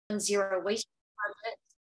Zero Waste Project.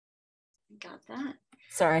 Got that.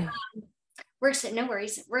 Sorry. No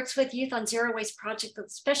worries. Works with youth on Zero Waste Project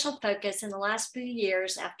with special focus in the last few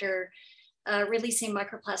years after releasing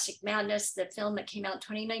Microplastic Madness, the film that came out in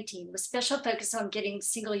 2019, with special focus on getting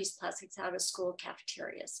single-use plastics out of school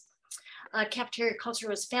cafeterias. Cafeteria Culture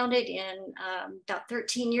was founded in about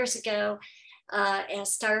 13 years ago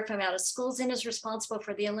as styrofoam out of schools, and is responsible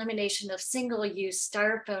for the elimination of single-use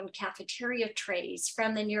styrofoam cafeteria trays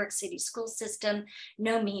from the New York City school system.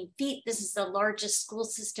 No mean feat. This is the largest school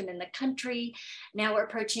system in the country. Now we're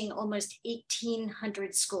approaching almost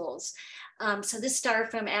 1,800 schools. So this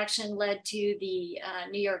styrofoam action led to the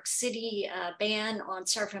New York City ban on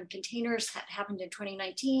styrofoam containers that happened in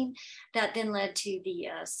 2019. That then led to the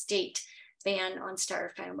state ban on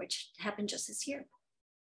styrofoam, which happened just this year.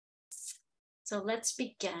 So let's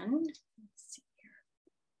begin. Let's see here.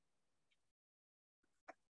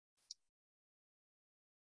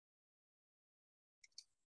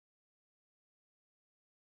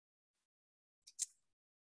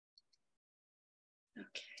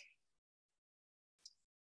 Okay.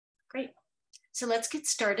 Great. So let's get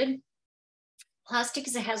started. Plastic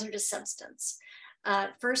is a hazardous substance.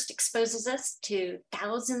 First exposes us to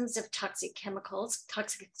thousands of toxic chemicals,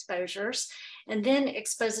 toxic exposures, and then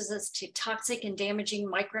exposes us to toxic and damaging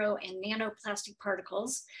micro and nanoplastic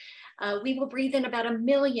particles. We will breathe in about 1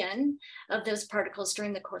 million of those particles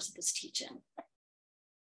during the course of this teaching.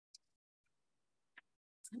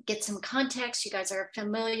 Get some context. You guys are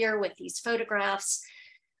familiar with these photographs.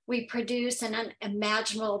 We produce an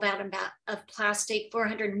unimaginable amount of plastic,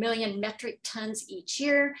 400 million metric tons each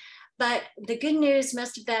year. But the good news,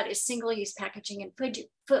 most of that is single-use packaging and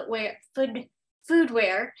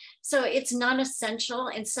foodware. So it's non-essential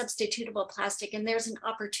and substitutable plastic. And there's an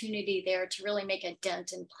opportunity there to really make a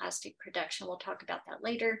dent in plastic production. We'll talk about that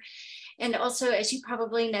later. And also, as you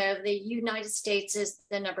probably know, the United States is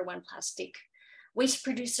the #1 plastic waste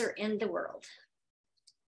producer in the world.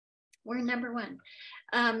 We're #1.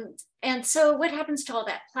 And so what happens to all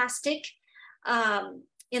that plastic?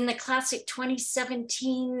 In the classic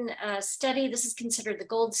 2017 study, this is considered the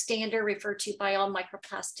gold standard referred to by all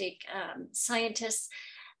microplastic scientists.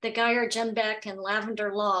 The Geyer, Jembeck, and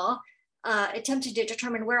Lavender Law attempted to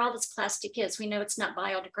determine where all this plastic is. We know it's not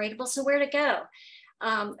biodegradable, so where to go?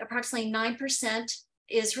 Approximately 9%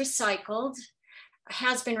 is recycled,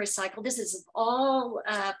 has been recycled. This is all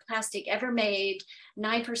plastic ever made.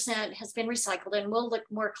 9% has been recycled, and we'll look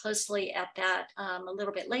more closely at that a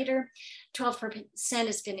little bit later. 12%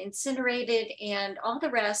 has been incinerated, and all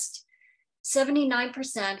the rest,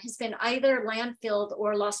 79%, has been either landfilled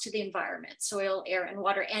or lost to the environment, soil, air, and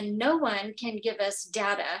water. And no one can give us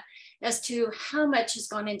data as to how much has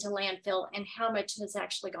gone into landfill and how much has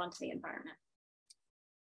actually gone to the environment.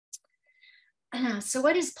 So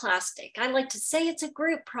what is plastic? I like to say it's a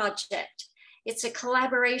group project. It's a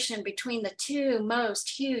collaboration between the two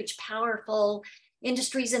most huge, powerful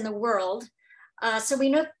industries in the world. So we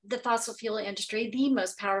know the fossil fuel industry, the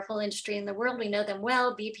most powerful industry in the world. We know them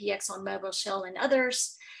well, BP, ExxonMobil, Shell, and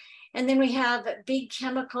others. And then we have big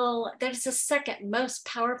chemical, that is the second most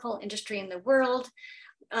powerful industry in the world.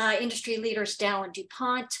 Industry leaders Dow and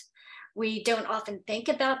DuPont. We don't often think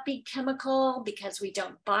about big chemical because we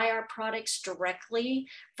don't buy our products directly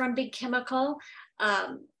from big chemical.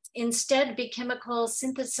 Instead, big chemical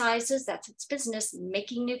synthesizes, that's its business,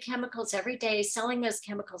 making new chemicals every day, selling those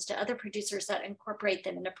chemicals to other producers that incorporate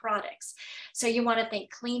them into products. So you want to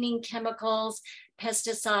think cleaning chemicals,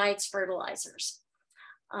 pesticides, fertilizers.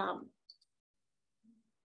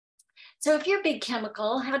 So if you're big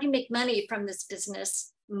chemical, how do you make money from this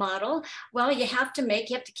business model? Well, you have to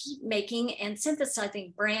keep making and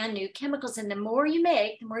synthesizing brand new chemicals. And the more you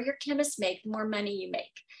make, the more your chemists make, the more money you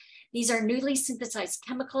make. These are newly synthesized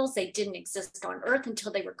chemicals. They didn't exist on Earth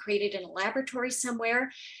until they were created in a laboratory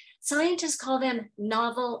somewhere. Scientists call them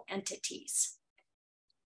novel entities.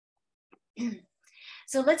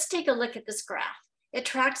 So let's take a look at this graph. It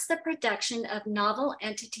tracks the production of novel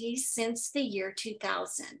entities since the year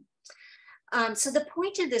 2000. So the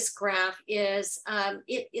point of this graph is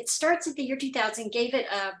it starts at the year 2000, gave it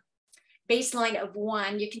a baseline of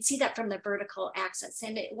 1. You can see that from the vertical axis,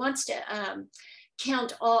 and it wants to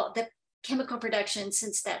count all the chemical production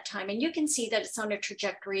since that time. And you can see that it's on a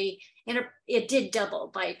trajectory, and it did double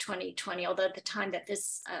by 2020, although at the time that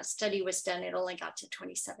this study was done, it only got to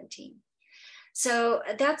 2017. So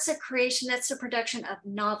that's a creation, that's the production of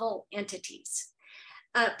novel entities.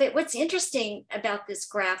 But what's interesting about this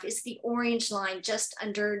graph is the orange line just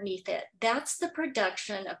underneath it. That's the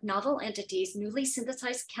production of novel entities, newly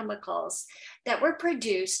synthesized chemicals that were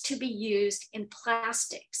produced to be used in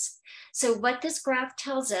plastics. So what this graph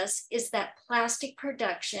tells us is that plastic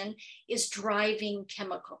production is driving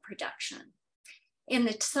chemical production. And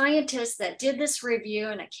the scientists that did this review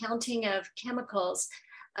and accounting of chemicals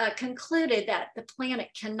concluded that the planet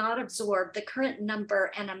cannot absorb the current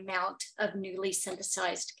number and amount of newly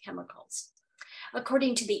synthesized chemicals.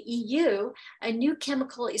 According to the EU, a new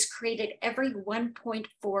chemical is created every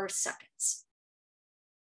 1.4 seconds.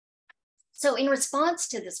 So in response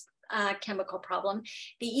to this chemical problem,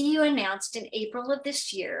 the EU announced in April of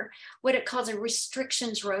this year what it calls a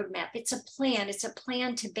restrictions roadmap. It's a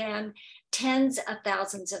plan to ban tens of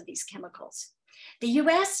thousands of these chemicals. The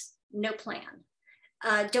US, no plan.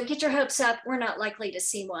 Don't get your hopes up, we're not likely to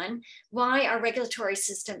see one. Why? Our regulatory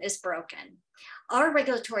system is broken. Our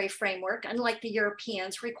regulatory framework, unlike the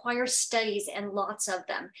Europeans, requires studies and lots of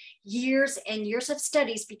them, years and years of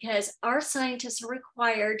studies, because our scientists are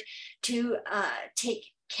required to take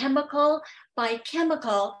chemical by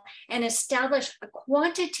chemical and establish a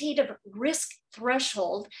quantitative risk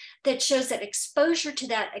threshold that shows that exposure to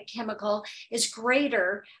that chemical is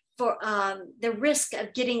greater for the risk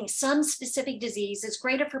of getting some specific disease is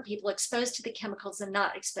greater for people exposed to the chemicals than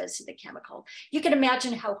not exposed to the chemical. You can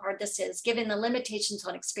imagine how hard this is, given the limitations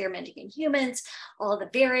on experimenting in humans, all the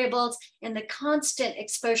variables, and the constant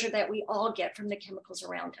exposure that we all get from the chemicals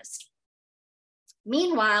around us.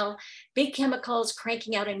 Meanwhile, big chemicals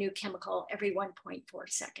cranking out a new chemical every 1.4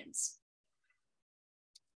 seconds.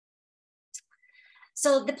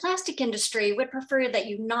 So the plastic industry would prefer that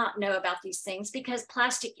you not know about these things, because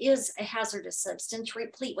plastic is a hazardous substance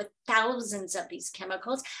replete with thousands of these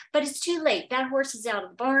chemicals, but it's too late. That horse is out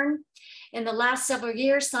of the barn. In the last several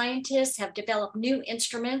years, scientists have developed new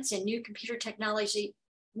instruments and new computer technologies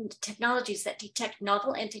that detect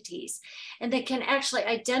novel entities and that can actually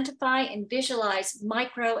identify and visualize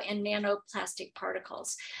micro and nanoplastic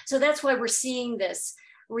particles. So that's why we're seeing this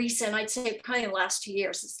recent, I'd say probably in the last 2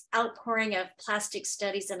 years, this outpouring of plastic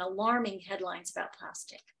studies and alarming headlines about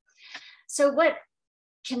plastic. So what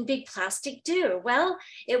can big plastic do? Well,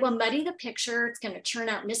 it will muddy the picture. It's going to churn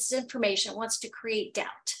out misinformation. It wants to create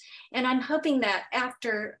doubt. And I'm hoping that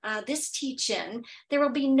after this teach-in, there will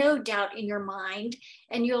be no doubt in your mind,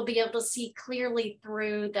 and you'll be able to see clearly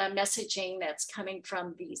through the messaging that's coming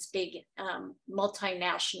from these big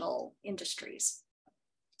multinational industries.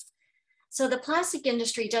 So the plastic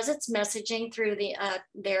industry does its messaging through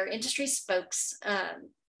their industry spokes,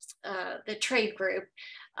 the trade group,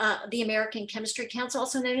 the American Chemistry Council,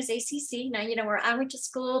 also known as ACC. Now, you know, where I went to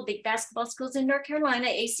school, big basketball schools in North Carolina,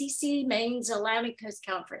 ACC means Atlantic Coast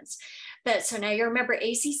Conference. But so now you remember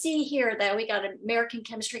ACC here, that we got American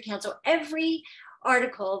Chemistry Council. Every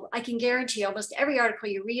article, I can guarantee almost every article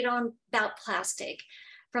you read on about plastic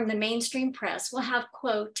from the mainstream press will have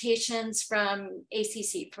quotations from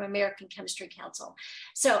ACC, from American Chemistry Council.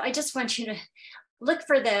 So I just want you to look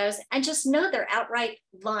for those and just know they're outright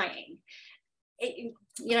lying.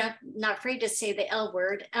 You know, not afraid to say the L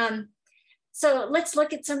word. So let's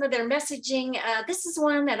look at some of their messaging. This is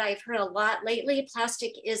one that I've heard a lot lately.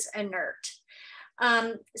 Plastic is inert.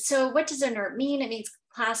 So what does inert mean? It means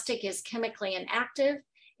plastic is chemically inactive.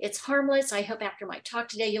 It's harmless. I hope after my talk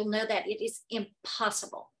today, you'll know that it is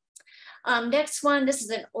impossible. Next one, this is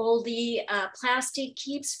an oldie. Plastic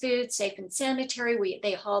keeps food safe and sanitary.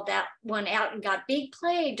 They hauled that one out and got big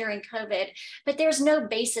play during COVID, but there's no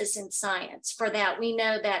basis in science for that. We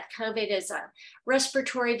know that COVID is a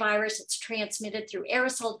respiratory virus. It's transmitted through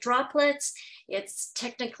aerosol droplets. It's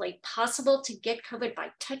technically possible to get COVID by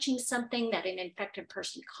touching something that an infected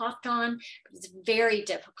person coughed on, but it's very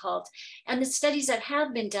difficult. And the studies that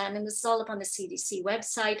have been done, and this is all up on the CDC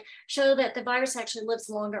website, show that the virus actually lives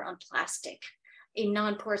longer on plastic, a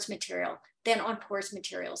non-porous material, than on porous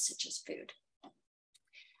materials such as food.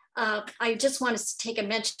 I just want to take a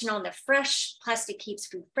mention on the fresh. Plastic keeps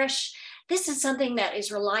food fresh. This is something that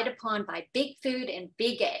is relied upon by Big Food and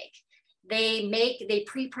Big Ag. They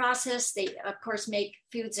pre-process, they of course make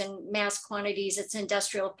foods in mass quantities. It's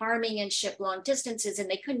industrial farming and ship long distances, and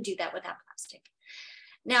they couldn't do that without plastic.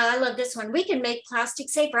 Now, I love this one. We can make plastic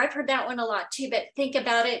safer. I've heard that one a lot too, but think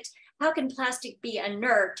about it. How can plastic be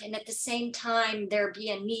inert and at the same time there be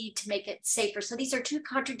a need to make it safer? So these are two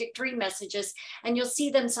contradictory messages, and you'll see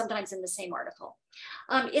them sometimes in the same article.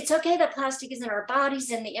 It's okay that plastic is in our bodies,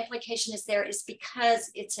 and the implication is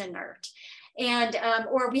because it's inert. And,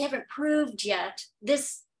 or we haven't proved yet,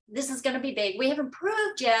 this is going to be big. We haven't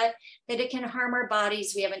proved yet that it can harm our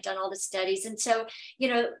bodies. We haven't done all the studies. And so, you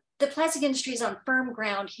know, the plastic industry is on firm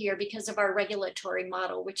ground here because of our regulatory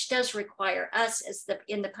model, which does require us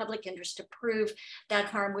in the public interest to prove that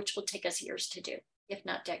harm, which will take us years to do. if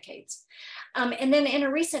not decades. And then in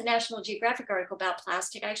a recent National Geographic article about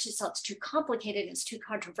plastic, I actually saw it's too complicated, it's too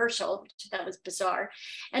controversial, that was bizarre.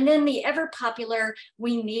 And then the ever popular,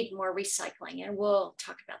 we need more recycling, and we'll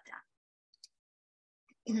talk about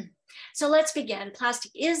that. So let's begin.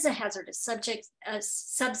 Plastic is a hazardous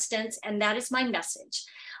substance, and that is my message.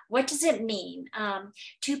 What does it mean?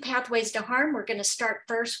 2 pathways to harm. We're going to start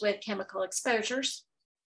first with chemical exposures.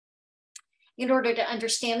 In order to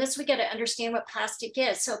understand this, we got to understand what plastic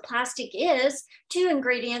is. So plastic is 2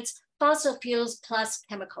 ingredients, fossil fuels plus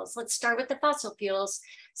chemicals. Let's start with the fossil fuels.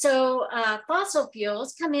 So fossil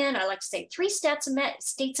fuels come in, I like to say, 3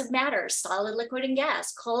 states of matter: solid, liquid, and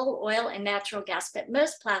gas, coal, oil, and natural gas. But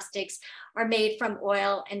most plastics are made from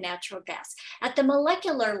oil and natural gas. At the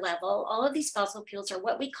molecular level, all of these fossil fuels are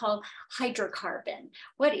what we call hydrocarbon.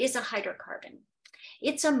 What is a hydrocarbon?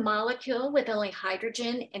 It's a molecule with only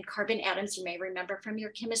hydrogen and carbon atoms. You may remember from your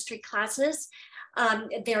chemistry classes.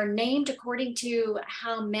 They're named according to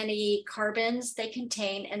how many carbons they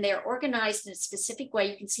contain, and they're organized in a specific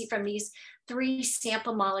way. You can see from these 3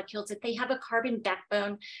 sample molecules that they have a carbon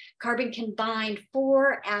backbone. Carbon can bind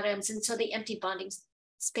 4 atoms, and so the empty bonding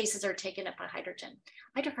spaces are taken up by hydrogen.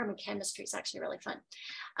 Hydrocarbon chemistry is actually really fun.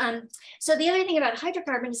 So the other thing about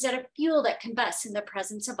hydrocarbons is that a fuel that combusts in the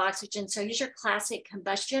presence of oxygen. So here's your classic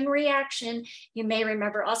combustion reaction. You may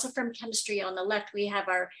remember also from chemistry on the left, we have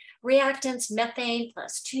our reactants, methane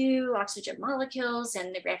plus 2 oxygen molecules,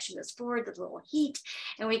 and the reaction goes forward with a little heat,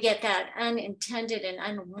 and we get that unintended and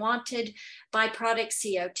unwanted byproduct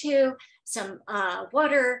CO2, some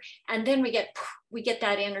water, and then we get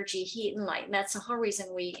that energy, heat, and light. And that's the whole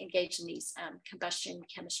reason we engage in these combustion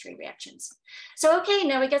chemistry reactions. So, okay,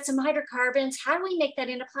 now we got some hydrocarbons. How do we make that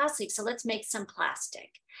into plastic? So let's make some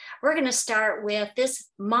plastic. We're going to start with this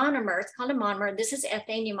monomer. It's called a monomer. This is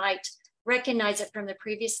ethane. You might recognize it from the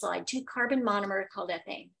previous slide. 2-carbon monomer called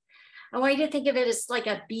ethane. I want you to think of it as like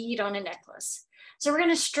a bead on a necklace. So we're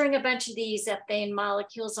going to string a bunch of these ethane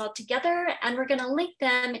molecules all together, and we're going to link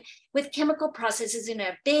them with chemical processes in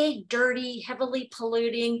a big, dirty, heavily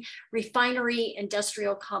polluting refinery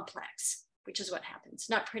industrial complex, which is what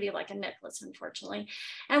happens. Not pretty like a necklace, unfortunately.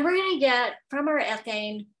 And we're going to get from our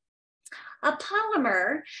ethane a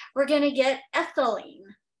polymer. We're going to get ethylene,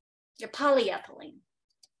 your polyethylene.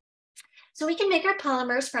 So we can make our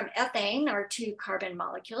polymers from ethane, our 2-carbon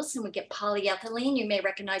molecules, and we get polyethylene. You may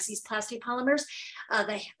recognize these plastic polymers,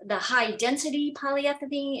 the high density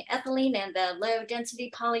polyethylene and the low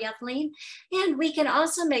density polyethylene. And we can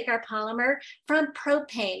also make our polymer from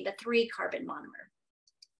propane, the 3-carbon monomer.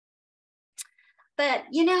 But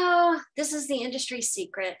you know, this is the industry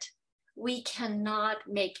secret. We cannot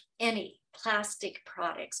make any plastic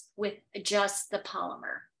products with just the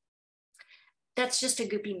polymer. That's just a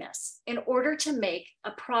goopy mess. In order to make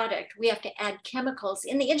a product, we have to add chemicals.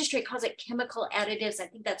 In the industry, it calls it chemical additives. I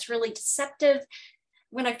think that's really deceptive.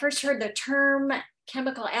 When I first heard the term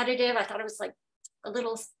chemical additive, I thought it was like a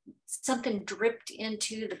little something dripped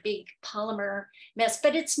into the big polymer mess,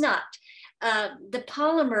 but it's not. The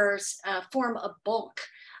polymers form a bulk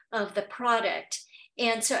of the product.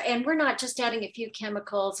 And we're not just adding a few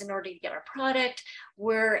chemicals in order to get our product,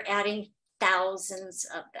 we're adding thousands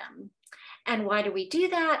of them. And why do we do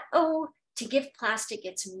that? Oh, to give plastic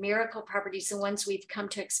its miracle properties, the ones we've come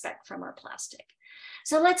to expect from our plastic.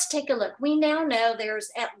 So let's take a look. We now know there's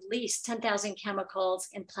at least 10,000 chemicals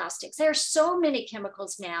in plastics. There are so many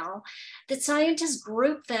chemicals now that scientists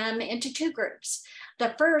group them into 2 groups.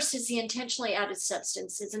 The first is the intentionally added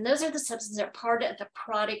substances, and those are the substances that are part of the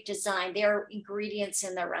product design. They are ingredients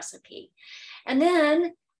in the recipe. And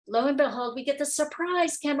then, lo and behold, we get the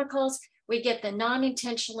surprise chemicals. We get the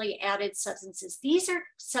non-intentionally added substances. These are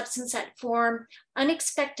substances that form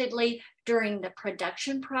unexpectedly during the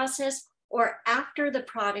production process or after the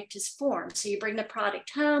product is formed. So you bring the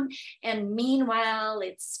product home, and meanwhile,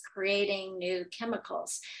 it's creating new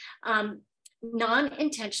chemicals.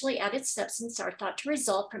 Non-intentionally added substances are thought to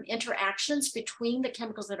result from interactions between the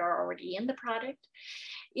chemicals that are already in the product,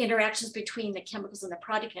 interactions between the chemicals in the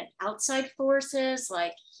product and outside forces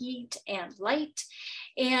like heat and light,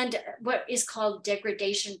 and what is called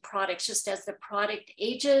degradation products. Just as the product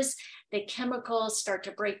ages, the chemicals start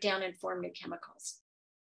to break down and form new chemicals.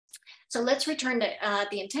 So let's return to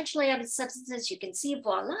the intentionally added substances. You can see,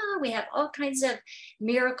 voila, we have all kinds of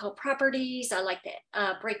miracle properties. I like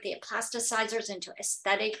to break the plasticizers into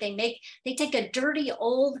aesthetic. They take a dirty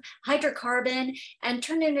old hydrocarbon and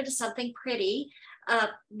turn it into something pretty.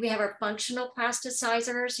 We have our functional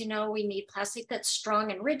plasticizers. You know, we need plastic that's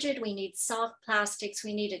strong and rigid. We need soft plastics.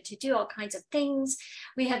 We need it to do all kinds of things.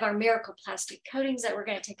 We have our miracle plastic coatings that we're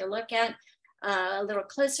going to take a look at. a little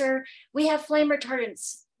closer, we have flame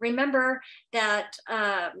retardants. Remember that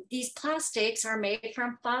these plastics are made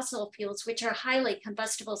from fossil fuels, which are highly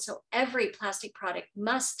combustible. So every plastic product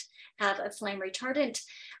must have a flame retardant.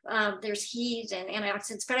 There's heat and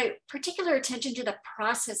antioxidants, but particular attention to the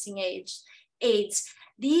processing aids.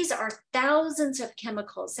 These are thousands of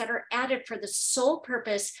chemicals that are added for the sole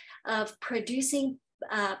purpose of producing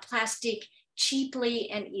plastic cheaply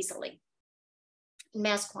and easily in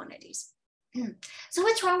mass quantities. So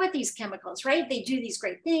what's wrong with these chemicals, right? They do these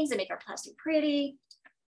great things. They make our plastic pretty.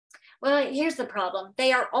 Well, here's the problem.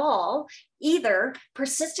 They are all either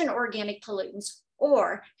persistent organic pollutants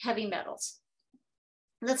or heavy metals.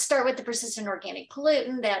 Let's start with the persistent organic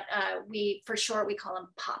pollutant that for short, we call them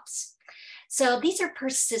POPs. So these are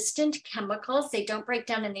persistent chemicals. They don't break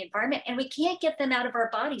down in the environment, and we can't get them out of our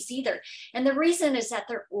bodies either. And the reason is that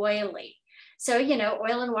they're oily. So, you know,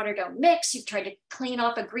 oil and water don't mix. You've tried to clean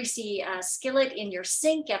off a greasy skillet in your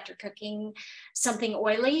sink after cooking something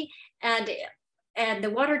oily, and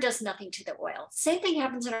the water does nothing to the oil. Same thing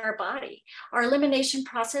happens in our body. Our elimination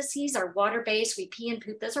processes are water-based. We pee and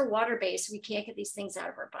poop. Those are water-based. We can't get these things out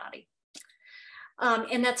of our body.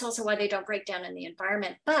 And that's also why they don't break down in the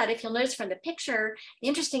environment. But if you'll notice from the picture, the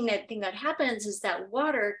interesting thing that happens is that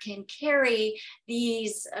water can carry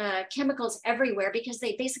these chemicals everywhere because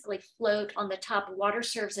they basically float on the top. Water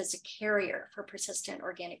serves as a carrier for persistent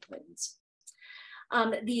organic pollutants.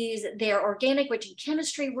 They're organic, which in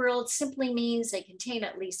chemistry world simply means they contain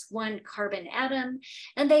at least one carbon atom,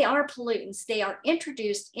 and they are pollutants. They are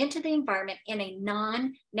introduced into the environment in a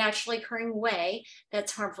non-naturally occurring way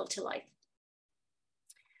that's harmful to life.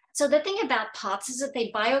 So the thing about POPs is that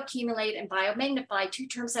they bioaccumulate and biomagnify, two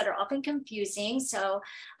terms that are often confusing. So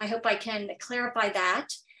I hope I can clarify that.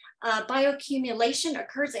 Bioaccumulation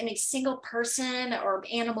occurs in a single person or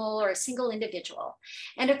animal or a single individual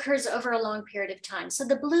and occurs over a long period of time. So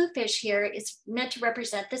the blue fish here is meant to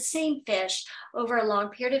represent the same fish over a long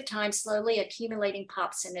period of time, slowly accumulating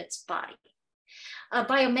POPs in its body.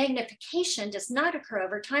 Biomagnification does not occur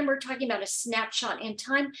over time. We're talking about a snapshot in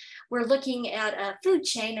time. We're looking at a food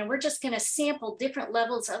chain, and we're just going to sample different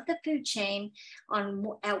levels of the food chain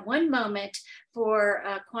at one moment for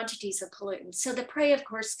quantities of pollutants. So the prey, of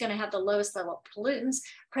course, is going to have the lowest level of pollutants.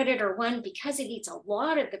 Predator 1, because it eats a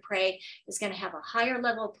lot of the prey, is going to have a higher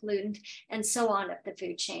level of pollutant, and so on up the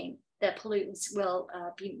food chain. The pollutants will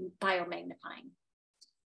be biomagnifying.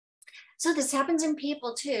 So this happens in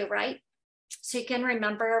people too, right? So you can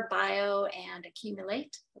remember bio and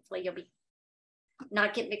accumulate. Hopefully you'll be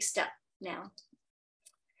not get mixed up now.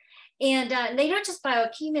 And they don't just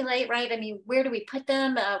bioaccumulate, right? I mean, where do we put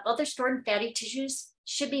them? Well, they're stored in fatty tissues.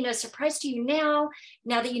 Should be no surprise to you now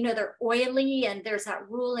that you know they're oily, and there's that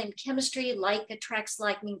rule in chemistry, like attracts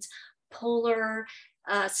like means polar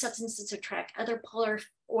substances attract other polar,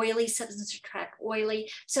 oily substances attract oily.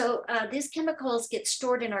 So these chemicals get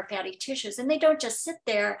stored in our fatty tissues, and they don't just sit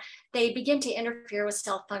there. They begin to interfere with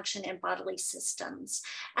cell function and bodily systems.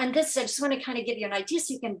 And this, I just want to kind of give you an idea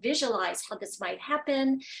so you can visualize how this might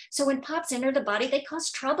happen. So when POPs enter the body, they cause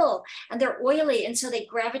trouble, and they're oily, and so they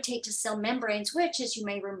gravitate to cell membranes, which, as you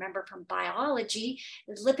may remember from biology,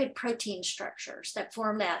 is lipid protein structures that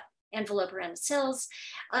form that envelope around the cells.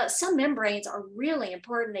 Cell membranes are really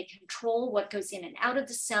important. They control what goes in and out of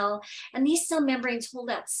the cell. And these cell membranes hold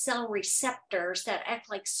out cell receptors that act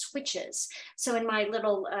like switches. So in my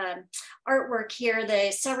little artwork here,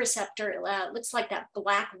 the cell receptor looks like that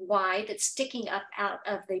black Y that's sticking up out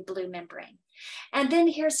of the blue membrane. And then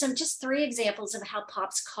here's just 3 examples of how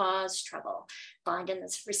POPs cause trouble. Bind in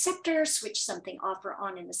this receptor, switch something off or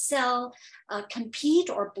on in the cell, compete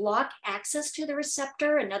or block access to the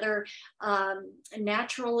receptor, another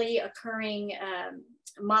naturally occurring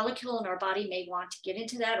molecule in our body may want to get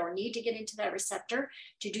into that or need to get into that receptor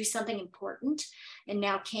to do something important and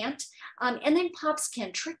now can't. And then POPs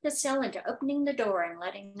can trick the cell into opening the door and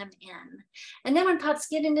letting them in. And then when POPs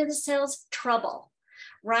get into the cells, trouble.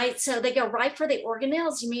 Right, so they go right for the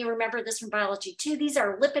organelles. You may remember this from biology too. These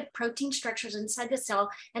are lipid protein structures inside the cell,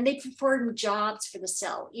 and they perform jobs for the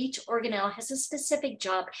cell. Each organelle has a specific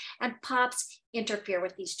job, and POPs interfere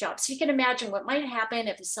with these jobs. So you can imagine what might happen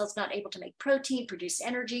if the cell's not able to make protein, produce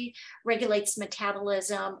energy, regulates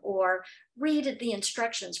metabolism, or read the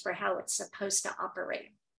instructions for how it's supposed to operate.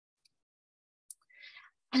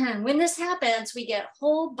 When this happens, we get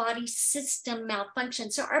whole body system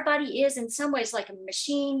malfunction. So our body is in some ways like a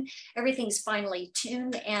machine. Everything's finely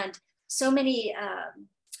tuned, and so many,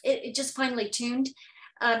 it just finely tuned.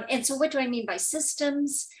 And so what do I mean by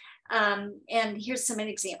systems? And here's an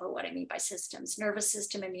example of what I mean by systems: nervous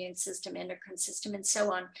system, immune system, endocrine system, and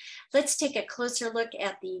so on. Let's take a closer look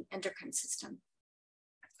at the endocrine system.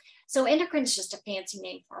 So endocrine is just a fancy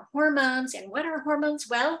name for hormones. And what are hormones?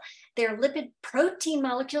 Well, they're lipid protein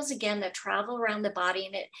molecules, again, that travel around the body,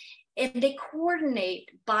 and they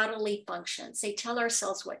coordinate bodily functions. They tell our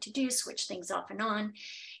cells what to do, switch things off and on.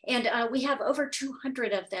 And we have over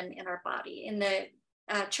 200 of them in our body. In the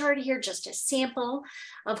chart here, just a sample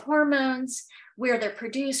of hormones, where they're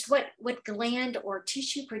produced, what gland or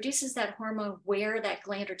tissue produces that hormone, where that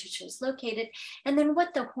gland or tissue is located, and then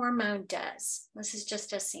what the hormone does. This is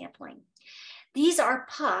just a sampling. These are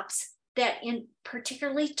POPs that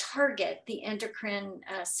particularly target the endocrine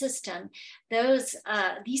system.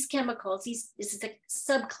 These chemicals, this is a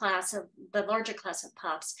subclass of the larger class of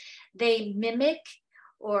POPs. They mimic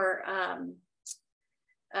or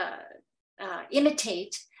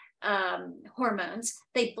imitate hormones.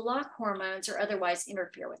 They block hormones or otherwise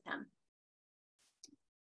interfere with them.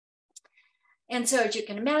 And so, as you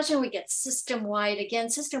can imagine, we get system-wide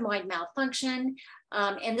malfunction.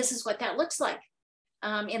 And this is what that looks like.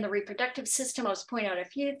 In the reproductive system, I'll just point out a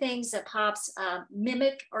few things. The POPs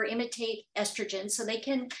mimic or imitate estrogen, so they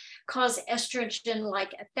can cause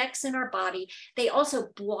estrogen-like effects in our body. They also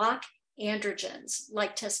block androgens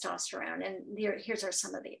like testosterone, and here are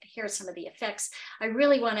some of the effects. I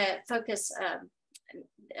really want to focus,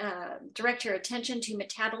 direct your attention to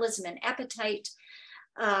metabolism and appetite.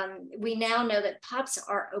 We now know that POPs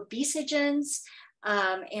are obesogens,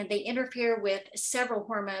 and they interfere with several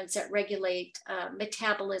hormones that regulate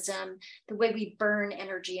metabolism, the way we burn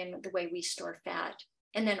energy, and the way we store fat,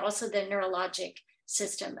 and then also the neurologic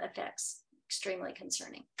system effects. Extremely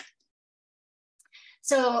concerning.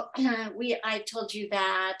 So I told you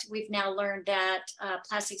that we've now learned that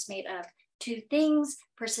plastic's made of two things: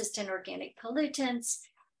 persistent organic pollutants,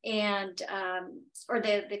 and or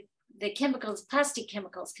the chemicals, plastic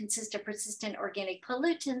chemicals, consist of persistent organic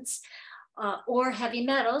pollutants or heavy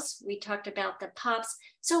metals. We talked about the POPs.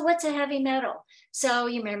 So what's a heavy metal? So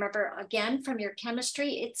you may remember, again, from your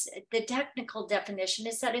chemistry, it's the technical definition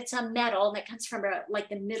is that it's a metal that comes from like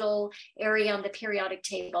the middle area on the periodic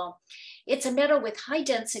table. It's a metal with high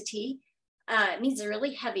density. It means they're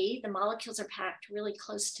really heavy. The molecules are packed really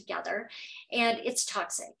close together, and it's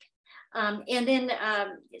toxic. And then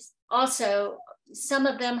also, some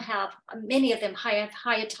of them have, many of them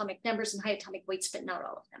high atomic numbers and high atomic weights, but not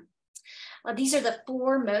all of them. These are the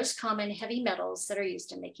 4 most common heavy metals that are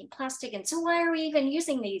used in making plastic. And so why are we even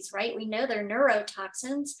using these, right? We know they're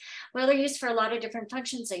neurotoxins. Well, they're used for a lot of different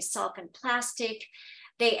functions. They soften plastic,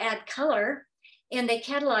 they add color, and they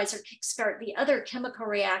catalyze or kickstart the other chemical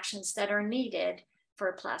reactions that are needed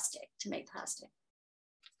for plastic, to make plastic.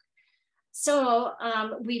 So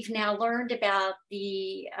we've now learned about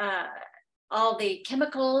all the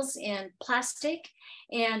chemicals in plastic.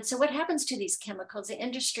 And so what happens to these chemicals? The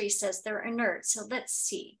industry says they're inert. So let's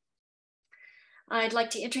see. I'd like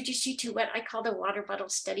to introduce you to what I call the water bottle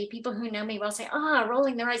study. People who know me will say,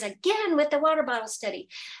 rolling their eyes again with the water bottle study.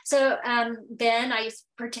 So Ben, I was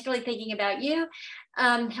particularly thinking about you,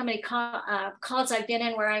 how many calls I've been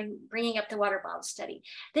in where I'm bringing up the water bottle study.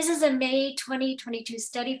 This is a May 2022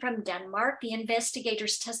 study from Denmark. The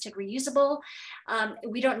investigators tested reusable.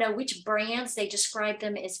 We don't know which brands. They describe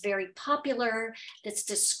them as very popular. That's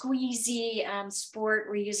the squeezy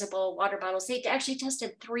sport reusable water bottles. They actually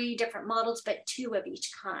tested 3 different models, but 2 of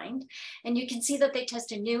each kind. And you can see that they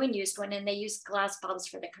tested new and used one, and they used glass bottles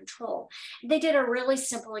for the control. They did a really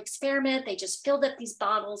simple experiment. They just filled up these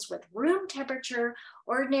bottles with room temperature,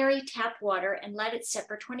 ordinary tap water, and let it sit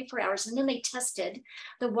for 24 hours. And then they tested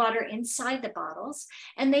the water inside the bottles,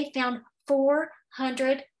 and they found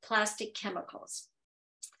 400 plastic chemicals.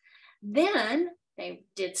 Then they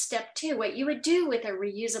did step 2, what you would do with a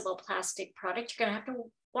reusable plastic product. You're going to have to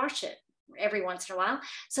wash it every once in a while.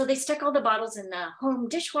 So they stuck all the bottles in the home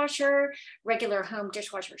dishwasher, regular home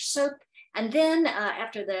dishwasher soap. And then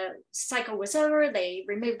after the cycle was over, they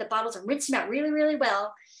removed the bottles and rinsed them out really, really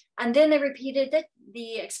well. And then they repeated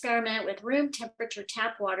the experiment with room temperature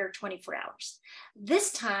tap water 24 hours.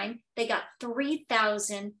 This time they got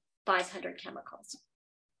 3,500 chemicals.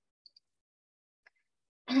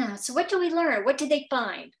 So what do we learn? What did they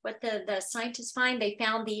find? What the scientists find? They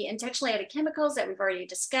found the intentionally added chemicals that we've already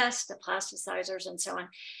discussed, the plasticizers and so on.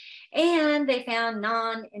 And they found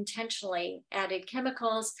non-intentionally added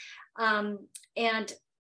chemicals, and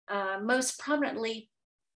most prominently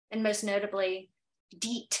and most notably,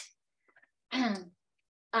 DEET.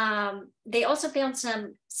 They also found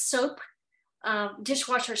some soap,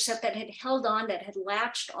 dishwasher soap that had held on, that had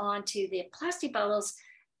latched onto the plastic bottles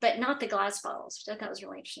but not the glass bottles, which I thought was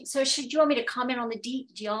really interesting. So do you want me to comment on the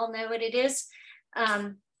DEET? Do y'all know what it is?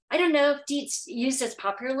 I don't know if DEET's used as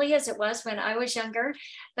popularly as it was when I was younger,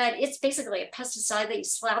 but it's basically a pesticide that you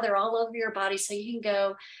slather all over your body so you can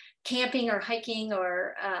go camping or hiking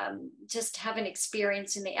or just have an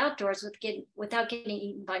experience in the outdoors without getting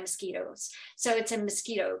eaten by mosquitoes. So it's a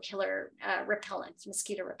mosquito killer repellent,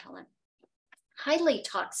 mosquito repellent. Highly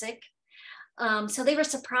toxic. So they were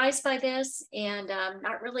surprised by this and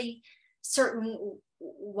not really certain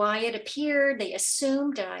why it appeared. They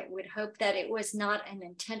assumed, and I would hope that it was not an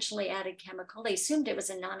intentionally added chemical. They assumed it was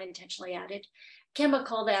a non-intentionally added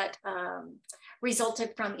chemical that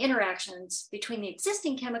resulted from interactions between the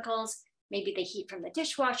existing chemicals, maybe the heat from the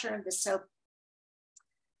dishwasher and the soap.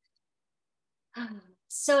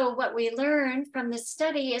 So what we learned from this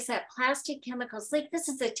study is that plastic chemicals leak. This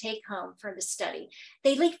is the take home for the study.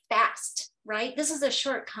 They leak fast, right? This is a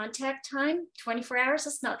short contact time, 24 hours,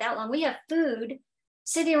 that's not that long. We have food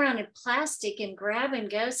sitting around in plastic in grab and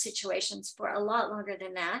go situations for a lot longer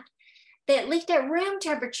than that. That leaked at room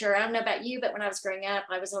temperature. I don't know about you, but when I was growing up,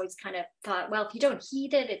 I was always kind of thought, well, if you don't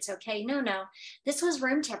heat it, it's okay. No, this was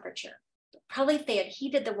room temperature. Probably if they had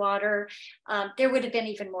heated the water, there would have been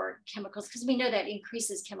even more chemicals because we know that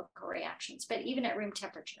increases chemical reactions, but even at room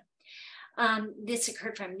temperature. This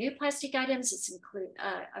occurred from new plastic items. This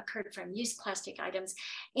occurred from used plastic items.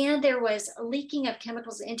 And there was a leaking of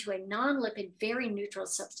chemicals into a non-lipid, very neutral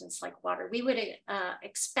substance like water. We would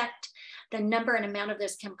expect the number and amount of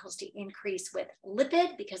those chemicals to increase with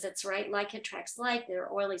lipid because it's right, like attracts like,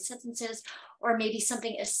 they're oily substances, or maybe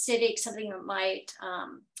something acidic, something that might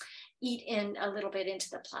eat in a little bit into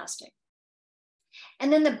the plastic.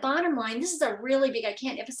 And then the bottom line, this is a really big, I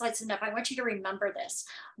can't emphasize enough. I want you to remember this.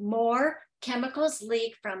 More chemicals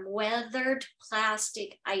leak from weathered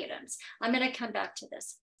plastic items. I'm going to come back to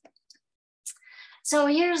this. So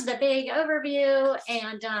here's the big overview.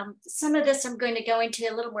 And some of this I'm going to go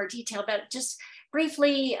into a little more detail, but just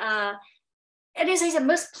briefly, and as I said,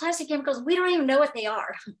 most plastic chemicals, we don't even know what they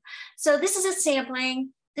are. So this is a sampling.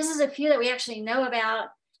 This is a few that we actually know about.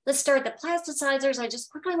 Let's start with the plasticizers. I just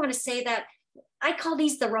quickly want to say that I call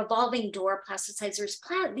these the revolving door plasticizers.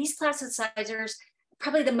 These plasticizers,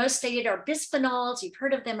 probably the most stated are bisphenols. You've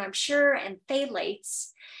heard of them, I'm sure, and phthalates.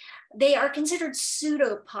 They are considered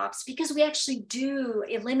pseudopops because we actually do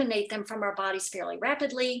eliminate them from our bodies fairly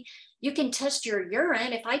rapidly. You can test your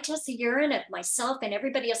urine. If I test the urine of myself and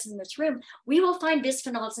everybody else in this room, we will find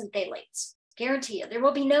bisphenols and phthalates. Guarantee you, there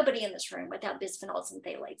will be nobody in this room without bisphenols and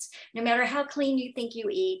phthalates. No matter how clean you think you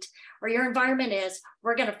eat or your environment is,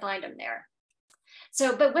 we're going to find them there.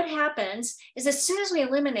 So, but what happens is as soon as we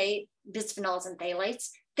eliminate bisphenols and phthalates,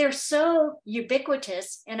 they're so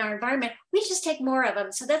ubiquitous in our environment, we just take more of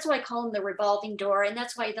them. So that's why I call them the revolving door. And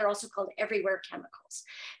that's why they're also called everywhere chemicals.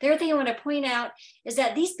 The other thing I want to point out is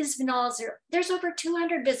that these bisphenols, there's over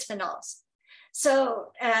 200 bisphenols.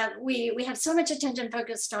 So we have so much attention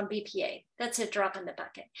focused on BPA. That's a drop in the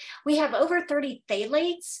bucket. We have over 30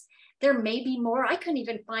 phthalates. There may be more. I couldn't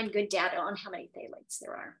even find good data on how many phthalates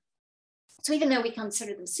there are. So even though we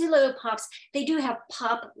consider them pseudopops, they do have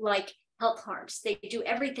pop-like health harms. They do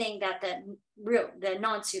everything that the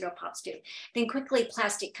non-pseudopops do. Then quickly,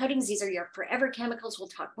 plastic coatings. These are your forever chemicals. We'll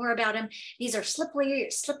talk more about them. These are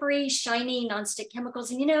slippery, shiny, non-stick chemicals.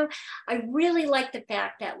 And you know, I really like the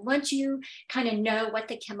fact that once you kind of know what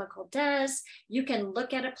the chemical does, you can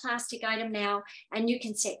look at a plastic item now and you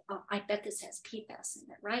can say, oh, I bet this has PFAS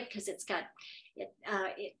in it, right? Because it's got,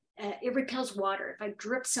 it repels water. If I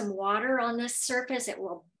drip some water on this surface, it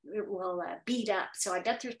will beat up. So I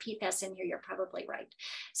bet there's PFAS in here. You're probably right.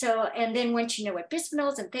 So, and then once you know what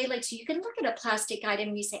bisphenols and phthalates, so you can look at a plastic item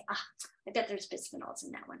and you say, ah, I bet there's bisphenols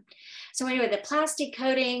in that one. So anyway, the plastic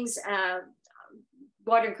coatings,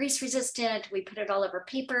 water and grease resistant. We put it all over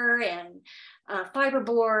paper and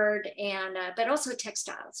fiberboard, and but also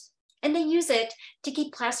textiles. And they use it to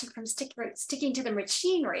keep plastic from sticking to the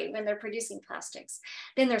machinery when they're producing plastics.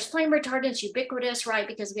 Then there's flame retardants, ubiquitous, right?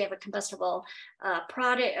 Because we have a combustible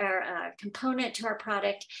product or component to our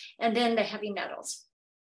product. And then the heavy metals.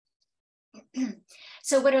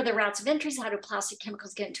 So what are the routes of entry? How do plastic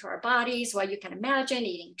chemicals get into our bodies? Well, you can imagine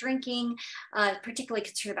eating, drinking, particularly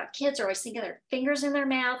concerned about kids are always thinking their fingers in their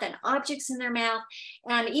mouth and objects in their mouth.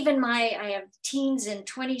 And even I have teens and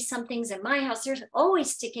 20 somethings in my house, they're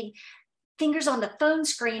always sticking fingers on the phone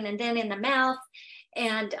screen and then in the mouth.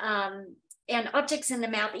 And and objects in the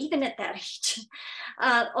mouth, even at that age.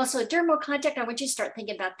 Also, dermal contact, I want you to start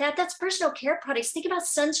thinking about that. That's personal care products. Think about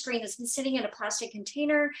sunscreen that's been sitting in a plastic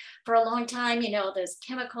container for a long time. You know, those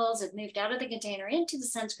chemicals have moved out of the container into the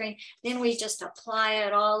sunscreen. Then we just apply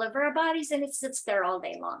it all over our bodies and it sits there all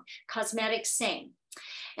day long. Cosmetics, same.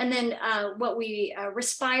 And then what we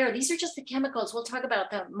respire, these are just the chemicals. We'll talk about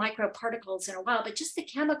the microparticles in a while, but just the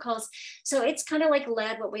chemicals. So it's kind of like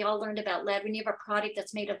lead, what we all learned about lead. When you have a product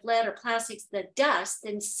that's made of lead or plastics, the dust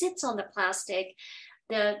then sits on the plastic.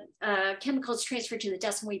 The chemicals transfer to the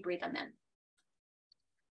dust and we breathe them in.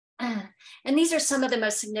 And these are some of the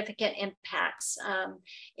most significant impacts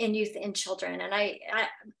in youth and children. And I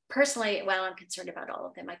personally, well, I'm concerned about all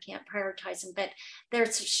of them. I can't prioritize them, but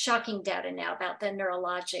there's shocking data now about the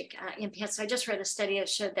neurologic impacts. I just read a study that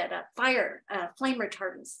showed that flame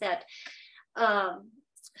retardants, that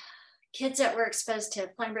kids that were exposed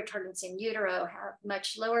to flame retardants in utero have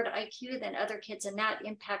much lowered IQ than other kids. And that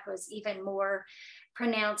impact was even more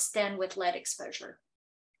pronounced than with lead exposure.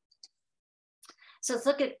 So let's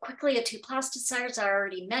look quickly at two plasticides I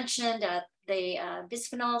already mentioned, the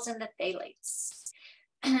bisphenols and the phthalates.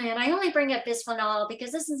 And I only bring up bisphenol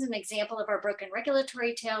because this is an example of our broken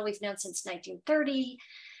regulatory tail. We've known since 1930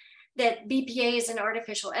 that BPA is an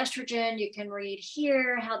artificial estrogen. You can read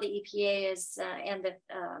here how the EPA is and the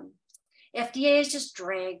FDA has just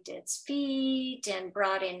dragged its feet and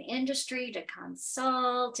brought in industry to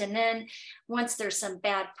consult. And then once there's some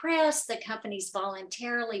bad press, the companies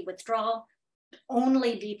voluntarily withdraw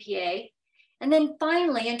only BPA. And then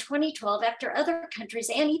finally in 2012, after other countries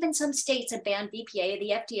and even some states have banned BPA,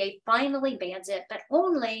 the FDA finally bans it, but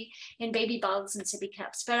only in baby bottles and sippy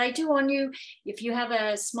cups. But I do warn you, if you have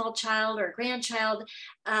a small child or a grandchild,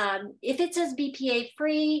 if it says BPA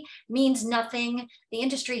free, means nothing. The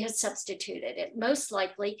industry has substituted it. Most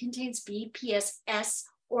likely contains BPS S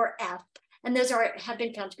or F. And those have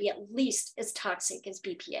been found to be at least as toxic as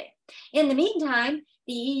BPA. In the meantime,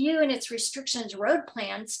 the EU and its restrictions road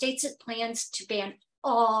plan states it plans to ban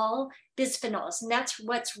all bisphenols. And that's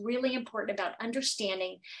what's really important about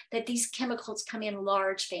understanding that these chemicals come in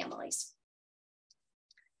large families.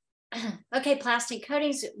 Okay, plastic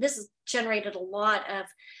coatings. This has generated a lot of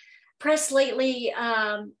press lately.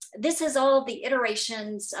 This is all the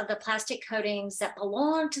iterations of the plastic coatings that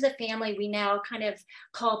belong to the family we now kind of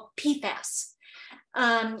call PFAS.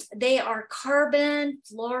 They are carbon,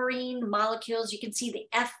 fluorine molecules. You can see the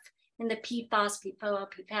F in the PFAS, PFOA,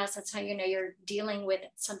 PFAS. That's how you know you're dealing with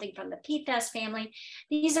something from the PFAS family.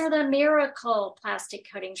 These are the miracle plastic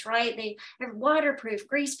coatings, right? They are waterproof,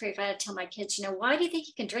 greaseproof. I had to tell my kids, you know, why do you think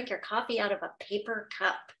you can drink your coffee out of a paper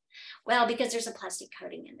cup? Well, because there's a plastic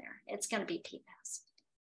coating in there. It's going to be PFAS.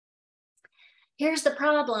 Here's the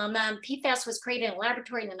problem. PFAS was created in a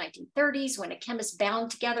laboratory in the 1930s when a chemist bound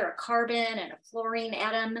together a carbon and a fluorine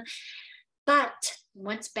atom. But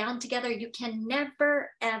once bound together, you can never,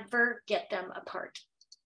 ever get them apart.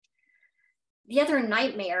 The other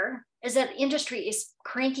nightmare is that industry is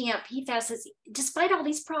cranking out PFAS, despite all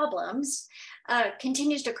these problems,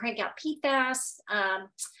 continues to crank out PFAS.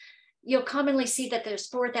 You'll commonly see that there's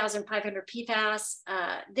 4,500 PFAS.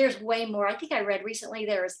 There's way more. I think I read recently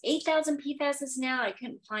there's 8,000 PFASs now. I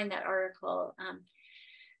couldn't find that article.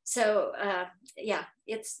 Yeah,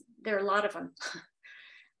 there are a lot of them.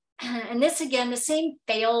 And this, again, the same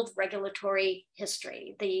failed regulatory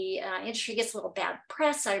history. The industry gets a little bad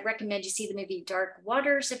press. I recommend you see the movie Dark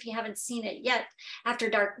Waters if you haven't seen it yet. After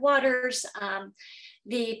Dark Waters,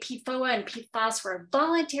 the PFOA and PFAS were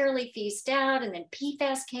voluntarily phased out, and then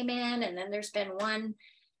PFAS came in, and then there's been one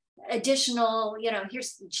additional, you know,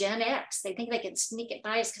 here's Gen X. They think they can sneak it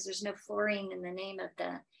by us because there's no fluorine in the name of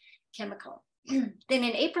the chemical. Then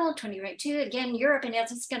in April of 2022, again, Europe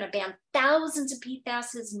announced it's going to ban thousands of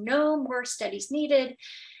PFASs, no more studies needed,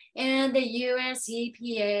 and the US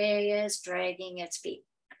EPA is dragging its feet.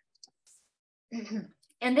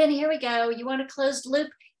 And then here we go. You want a closed loop?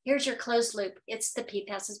 Here's your closed loop. It's the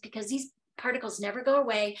PFASs, because these particles never go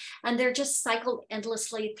away and they're just cycled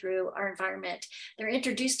endlessly through our environment. They're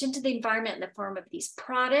introduced into the environment in the form of these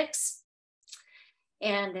products,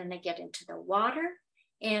 and then they get into the water,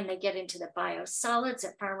 and they get into the biosolids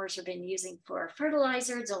that farmers have been using for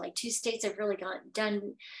fertilizers. Only 2 states have really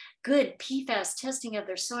done good PFAS testing of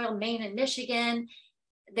their soil, Maine and Michigan.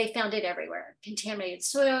 They found it everywhere. Contaminated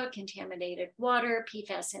soil, contaminated water,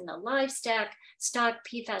 PFAS in the livestock,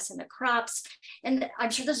 PFAS in the crops. And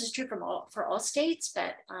I'm sure this is true for all states,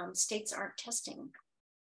 but states aren't testing.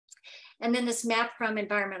 And then this map from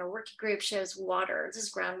Environmental Working Group shows water. This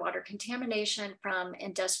is groundwater contamination from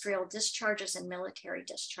industrial discharges and military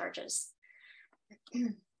discharges.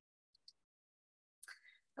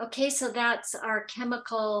 Okay, so that's our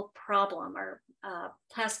chemical problem, our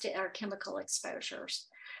plastic, our chemical exposures.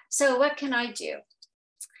 So what can I do?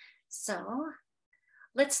 So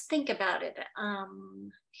let's think about it.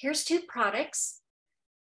 Here's two products.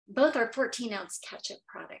 Both are 14-ounce ketchup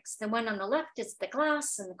products. The one on the left is the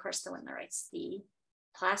glass, and of course the one on the right is the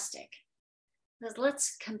plastic.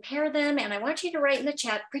 Let's compare them, and I want you to write in the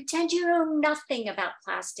chat, pretend you know nothing about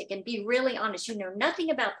plastic and be really honest. You know nothing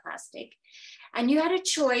about plastic, and you had a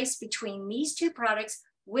choice between these two products.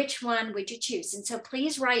 Which one would you choose? And so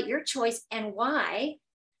please write your choice and why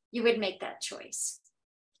you would make that choice.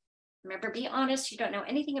 Remember, be honest. You don't know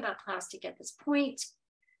anything about plastic at this point,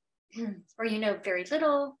 or you know very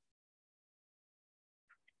little.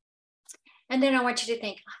 And then I want you to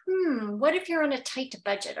think, what if you're on a tight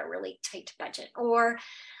budget, a really tight budget? Or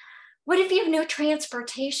what if you have no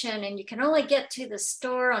transportation and you can only get to the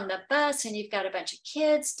store on the bus and you've got a bunch of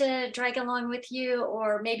kids to drag along with you?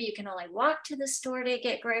 Or maybe you can only walk to the store to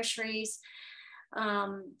get groceries.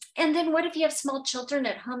 And then what if you have small children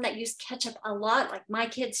at home that use ketchup a lot, like my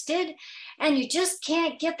kids did, and you just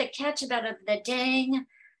can't get the ketchup out of the dang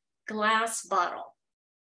glass bottle?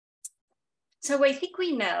 So I think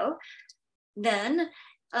we know then,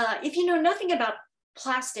 if you know nothing about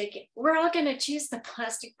plastic, we're all going to choose the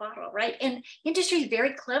plastic bottle, right? And industry is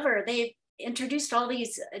very clever. They've introduced all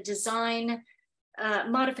these design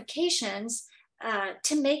modifications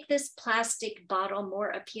to make this plastic bottle more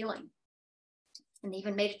appealing, and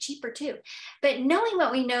even made it cheaper too. But knowing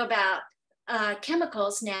what we know about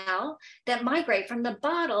chemicals now that migrate from the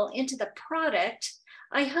bottle into the product,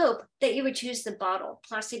 I hope that you would choose the bottle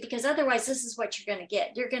plastic, because otherwise this is what you're going to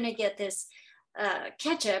get. You're going to get this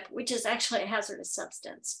ketchup, which is actually a hazardous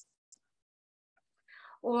substance.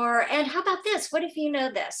 And how about this? What if you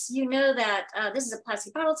know this? You know that this is a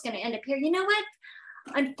plastic bottle, it's going to end up here. You know what?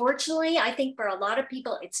 Unfortunately, I think for a lot of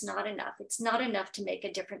people, it's not enough. It's not enough to make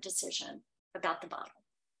a different decision about the bottle.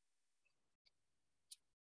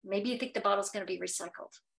 Maybe you think the bottle is going to be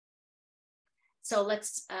recycled. So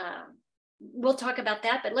we'll talk about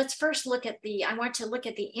that, but let's first look at I want to look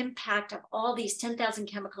at the impact of all these 10,000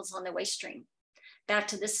 chemicals on the waste stream. Back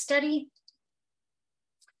to this study.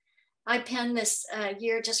 IPEN this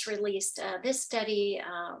year just released this study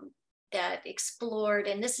that explored,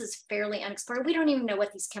 and this is fairly unexplored. We don't even know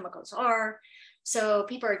what these chemicals are. So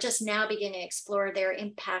people are just now beginning to explore their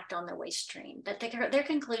impact on the waste stream. But their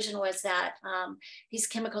conclusion was that these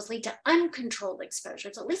chemicals lead to uncontrolled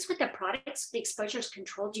exposures. At least with the products, the exposure is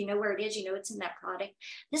controlled. You know where it is, you know it's in that product.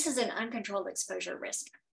 This is an uncontrolled exposure risk.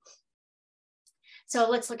 So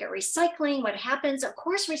let's look at recycling. What happens? Of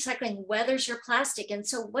course, recycling weathers your plastic. And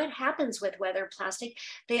so what happens with weathered plastic?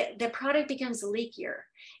 The product becomes leakier.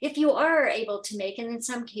 If you are able to make, and in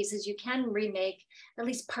some cases you can remake at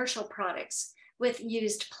least partial products with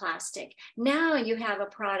used plastic. Now you have a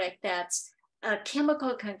product that's a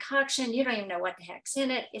chemical concoction. You don't even know what the heck's in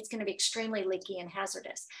it. It's going to be extremely leaky and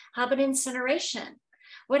hazardous. How about incineration?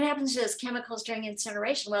 What happens to those chemicals during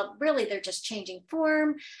incineration? Well, really, they're just changing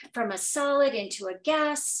form from a solid into a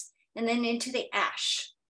gas and then into the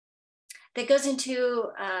ash that goes into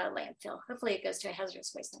a landfill. Hopefully it goes to a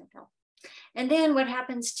hazardous waste landfill. And then what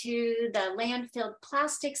happens to the landfill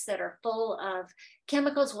plastics that are full of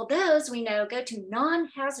chemicals? Well, those we know go to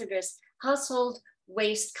non-hazardous household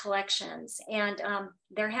waste collections, and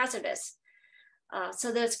they're hazardous.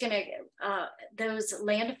 So those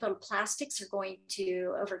landfill plastics are going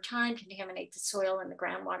to, over time, contaminate the soil and the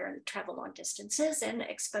groundwater and travel long distances and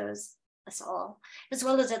expose us all, as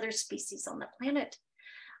well as other species on the planet.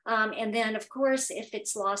 And then, of course, if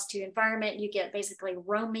it's lost to environment, you get basically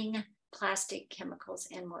roaming plastic chemicals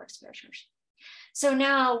and more exposures. So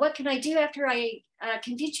now what can I do after I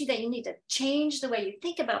convince you that you need to change the way you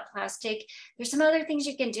think about plastic? There's some other things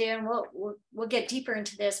you can do, and we'll get deeper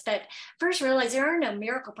into this, but first realize there are no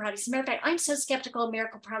miracle products. As a matter of fact, I'm so skeptical of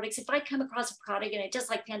miracle products. If I come across a product and it does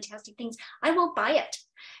like fantastic things, I won't buy it,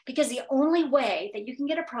 because the only way that you can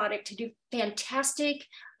get a product to do fantastic,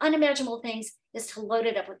 unimaginable things is to load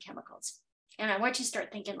it up with chemicals. And I want you to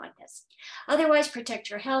start thinking like this. Otherwise,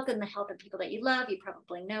 protect your health and the health of people that you love. You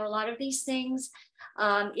probably know a lot of these things.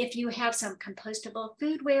 If you have some compostable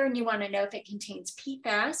foodware and you want to know if it contains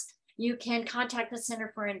PFAS, you can contact the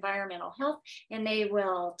Center for Environmental Health and they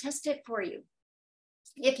will test it for you.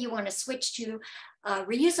 If you want to switch to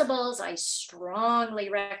reusables, I strongly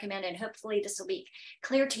recommend, and hopefully this will be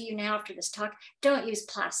clear to you now after this talk, don't use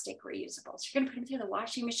plastic reusables. You're going to put them through the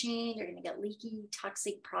washing machine, you're going to get leaky,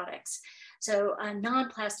 toxic products. So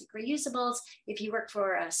non-plastic reusables, if you work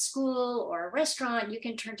for a school or a restaurant, you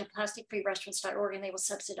can turn to plasticfreerestaurants.org and they will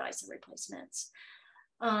subsidize the replacements.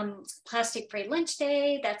 Plastic-free lunch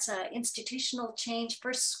day, that's an institutional change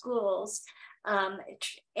for schools. And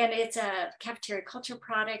it's a Cafeteria Culture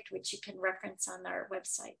product, which you can reference on our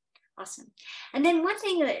website. Awesome. And then one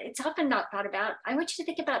thing that it's often not thought about, I want you to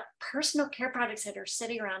think about personal care products that are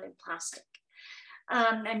sitting around in plastic.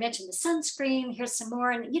 I mentioned the sunscreen, here's some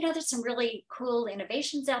more. And there's some really cool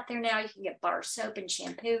innovations out there now. You can get bar soap and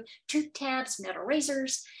shampoo, tooth tabs, metal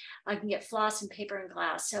razors. You can get floss and paper and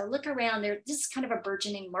glass. So look around there. This is kind of a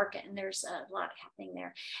burgeoning market and there's a lot happening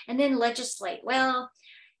there. And then legislate. Well,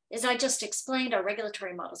 as I just explained, our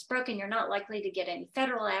regulatory model is broken. You're not likely to get any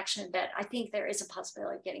federal action, but I think there is a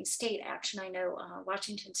possibility of getting state action. I know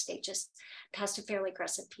Washington State just passed a fairly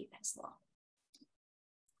aggressive PFAS law.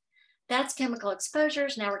 That's chemical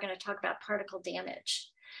exposures. Now we're going to talk about particle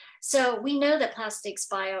damage. So we know that plastic's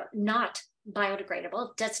not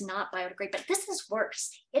biodegradable, does not biodegrade, but this is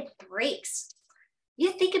worse. It breaks.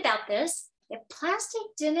 You think about this. If plastic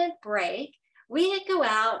didn't break, we could go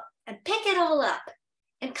out and pick it all up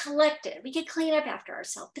and collect it. We could clean up after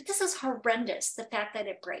ourselves, but this is horrendous, the fact that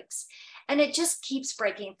it breaks. And it just keeps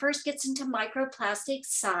breaking. First gets into microplastic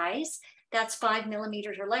size. That's 5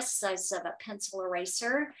 millimeters or less, the size of a pencil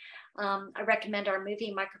eraser. I recommend our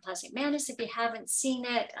movie Microplastic Madness if you haven't seen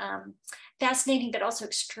it. Fascinating, but also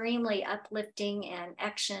extremely uplifting and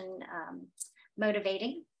action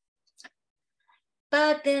motivating.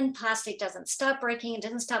 But then plastic doesn't stop breaking. It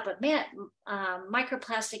doesn't stop with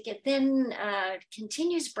microplastic. It then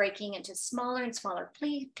continues breaking into smaller and smaller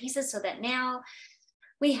pieces so that now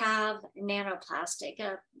we have nanoplastic,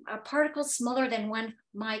 a particle smaller than 1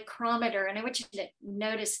 micrometer. And I want you to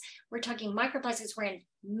notice, we're talking microplastics, we're in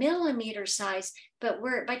millimeter size, but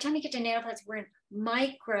by the time you get to nanoplastics, we're in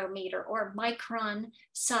micrometer or micron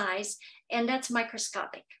size, and that's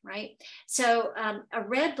microscopic, right? So a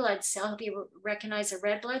red blood cell, if you recognize a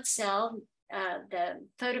red blood cell, the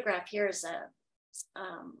photograph here is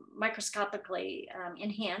microscopically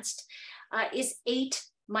enhanced, is 8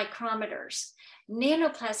 micrometers.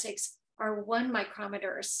 Nanoplastics are 1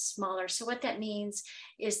 micrometer or smaller. So what that means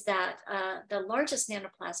is that the largest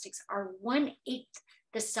nanoplastics are 1/8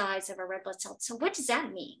 the size of a red blood cell. So what does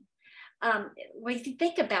that mean? When you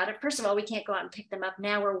think about it, first of all, we can't go out and pick them up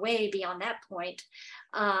now. We're way beyond that point.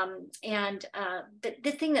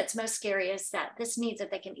 The thing that's most scary is that this means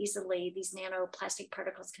that these nanoplastic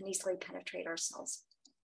particles can easily penetrate our cells.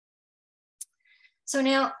 So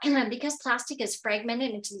now, because plastic is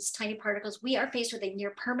fragmented into these tiny particles, we are faced with a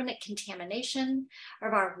near permanent contamination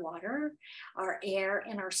of our water, our air,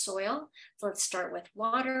 and our soil. So let's start with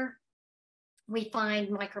water. We find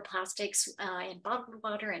microplastics in bottled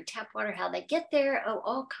water and tap water. How they get there? Oh,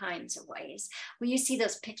 all kinds of ways. When you see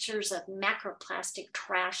those pictures of macroplastic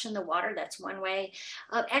trash in the water, that's one way.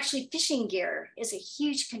 Actually, fishing gear is a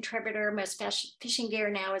huge contributor. Most fishing gear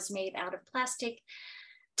now is made out of plastic.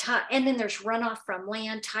 And then there's runoff from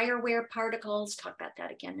land, tire wear particles, talk about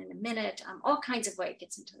that again in a minute, all kinds of ways it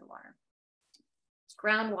gets into the water.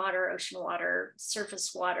 Groundwater, ocean water,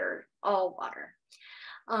 surface water, all water.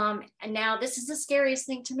 And now this is the scariest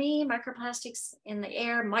thing to me, microplastics in the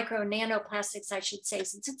air, micro nanoplastics, I should say,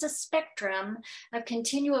 since it's a spectrum of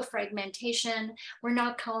continual fragmentation, we're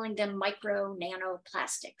now calling them micro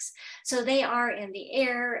nanoplastics. So they are in the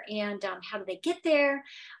air, and how do they get there?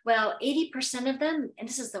 Well, 80% of them, and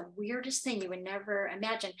this is the weirdest thing you would never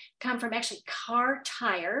imagine, come from actually car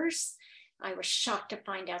tires. I was shocked to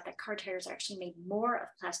find out that car tires are actually made more of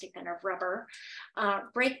plastic than of rubber.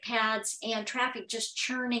 Brake pads and traffic just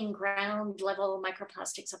churning ground level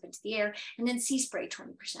microplastics up into the air, and then sea spray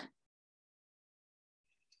 20%.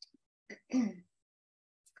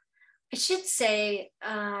 I should say,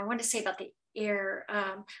 I want to say about the air,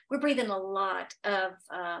 we're breathing a lot of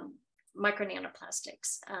micro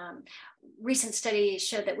nanoplastics. Recent studies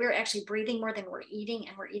showed that we're actually breathing more than we're eating,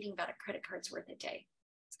 and we're eating about a credit card's worth a day.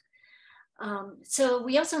 So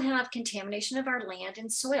we also have contamination of our land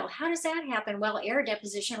and soil. How does that happen? Well, air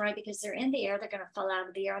deposition, right? Because they're in the air, they're going to fall out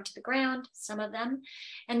of the air onto the ground, some of them.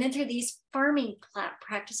 And then through these farming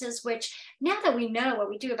practices, which now that we know what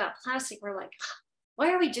we do about plastic, we're like,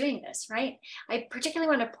 why are we doing this, right? I particularly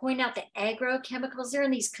want to point out the agrochemicals. They're in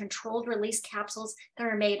these controlled release capsules that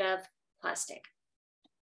are made of plastic.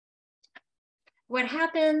 What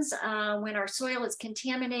happens when our soil is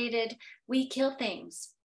contaminated? We kill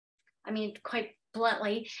things. I mean, quite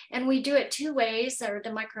bluntly, and we do it 2 ways, or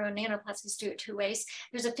the micro nanoplastics do it 2 ways.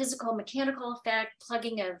 There's a physical mechanical effect,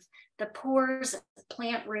 plugging of the pores of the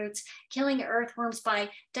plant roots, killing earthworms by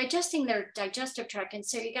digesting their digestive tract. And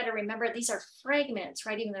so you got to remember, these are fragments,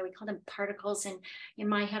 right? Even though we call them particles, and in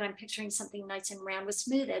my head, I'm picturing something nice and round with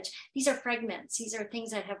smooth edge. These are fragments. These are things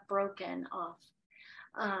that have broken off.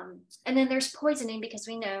 And then there's poisoning, because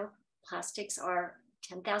we know plastics are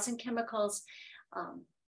 10,000 chemicals.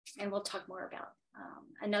 And we'll talk more about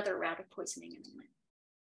another route of poisoning in a minute.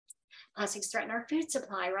 Plastics threaten our food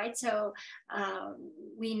supply, right? So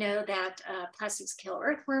we know that plastics kill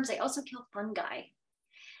earthworms. They also kill fungi.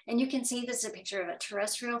 And you can see this is a picture of a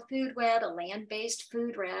terrestrial food web, a land-based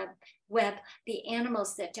food web, the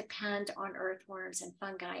animals that depend on earthworms and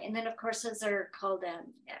fungi. And then of course, those are called,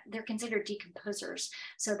 they're considered decomposers.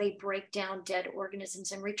 So they break down dead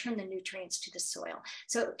organisms and return the nutrients to the soil.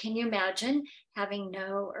 So can you imagine having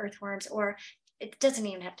no earthworms, or it doesn't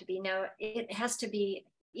even have to be no, it has to be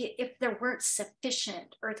if there weren't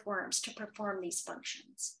sufficient earthworms to perform these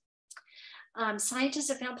functions. Scientists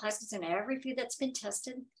have found plastics in every food that's been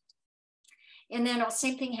tested. And then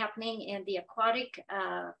same thing happening in the aquatic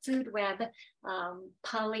food web,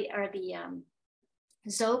 the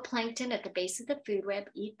zooplankton at the base of the food web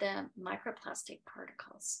eat the microplastic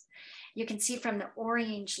particles. You can see from the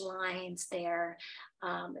orange lines there,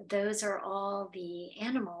 those are all the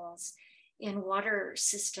animals in water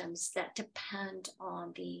systems that depend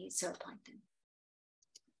on the zooplankton.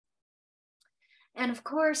 And of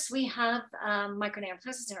course, we have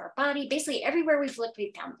micronanoplastics in our body. Basically, everywhere we've looked,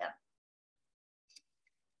 we've found them.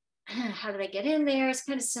 How do they get in there? It's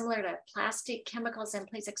kind of similar to plastic chemicals. And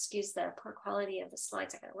please excuse the poor quality of the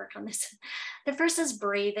slides. I got to work on this. The first is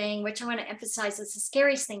breathing, which I want to emphasize is the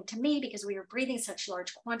scariest thing to me, because we are breathing such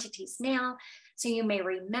large quantities now. So you may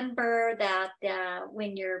remember that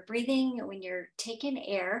when you're breathing, when you're taking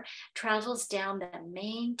air, travels down the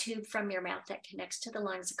main tube from your mouth that connects to the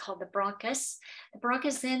lungs, called the bronchus. The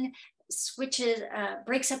bronchus then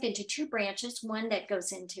breaks up into two branches, one that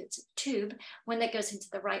goes into its tube, one that goes into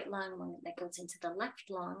the right lung, one that goes into the left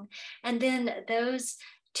lung. And then those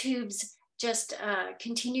tubes just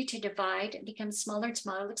continue to divide and become smaller and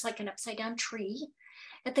smaller. It looks like an upside down tree.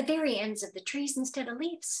 At the very ends of the trees, instead of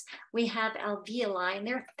leaves, we have alveoli, and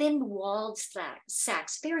they're thin-walled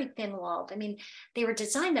sacs, very thin-walled. I mean, they were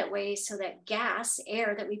designed that way so that gas,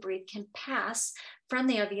 air that we breathe, can pass from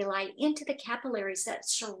the alveoli into the capillaries that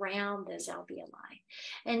surround those alveoli.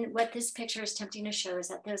 And what this picture is attempting to show is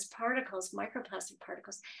that those particles, microplastic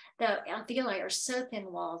particles, the alveoli are so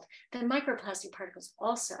thin-walled, the microplastic particles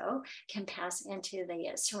also can pass into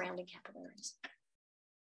the surrounding capillaries.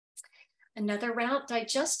 Another route,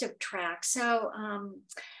 digestive tract. So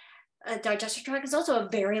a digestive tract is also a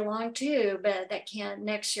very long tube that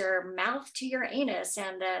connects your mouth to your anus,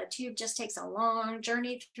 and the tube just takes a long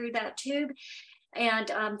journey through that tube. And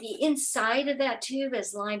the inside of that tube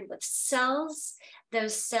is lined with cells.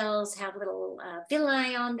 Those cells have little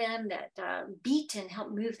villi on them that beat and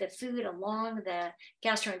help move the food along the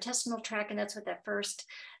gastrointestinal tract. And that's what that first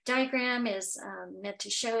diagram is meant to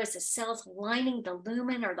show, is the cells lining the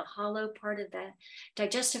lumen, or the hollow part of the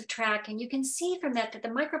digestive tract. And you can see from that that the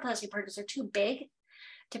microplastic particles are too big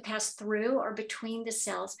to pass through or between the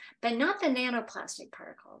cells, but not the nanoplastic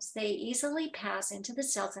particles. They easily pass into the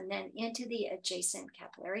cells and then into the adjacent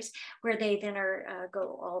capillaries, where they then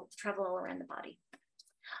travel all around the body.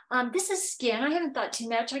 This is skin. I haven't thought too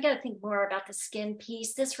much. I got to think more about the skin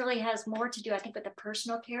piece. This really has more to do, I think, with the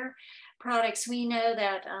personal care products. We know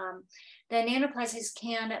that the nanoplastics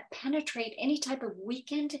can penetrate any type of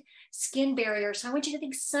weakened skin barrier. So I want you to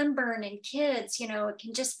think sunburn in kids, you know, it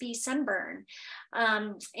can just be sunburn.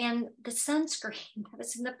 And the sunscreen that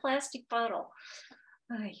was in the plastic bottle.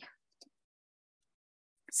 Oh, yeah.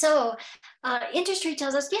 So industry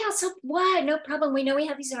tells us, yeah, so what? No problem. We know we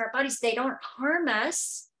have these in our bodies. They don't harm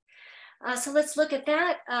us. So let's look at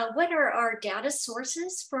that. What are our data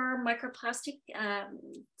sources for microplastic?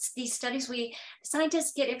 These studies,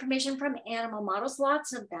 scientists get information from animal models,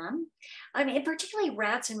 lots of them. I mean, particularly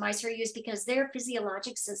rats and mice are used because their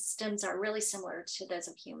physiologic systems are really similar to those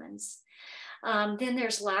of humans. Then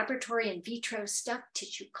there's laboratory in vitro stuff,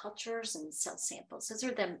 tissue cultures, and cell samples. Those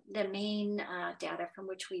are the main data from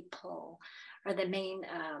which we pull, or the main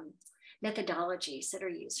methodologies that are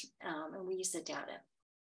used, and we use the data.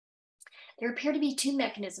 There appear to be two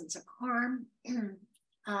mechanisms of harm,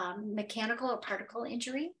 mechanical or particle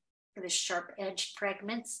injury for the sharp-edged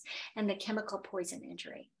fragments, and the chemical poison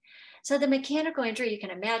injury. So the mechanical injury, you can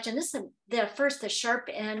imagine, this is the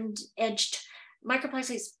sharp-edged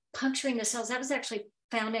microplastics puncturing the cells. That was actually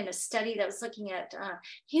found in a study that was looking at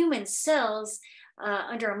human cells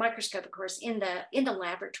under a microscope, of course, in the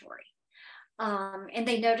laboratory. And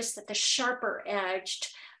they noticed that the sharper edged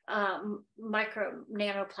micro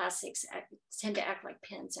nanoplastics tend to act like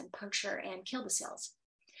pins and puncture and kill the cells.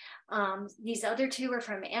 These other two are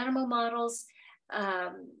from animal models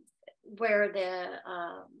where the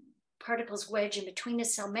particles wedge in between the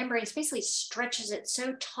cell membranes, basically stretches it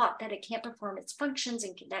so taut that it can't perform its functions,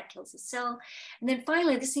 and that kills the cell. And then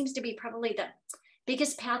finally, this seems to be probably the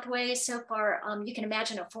biggest pathway so far. You can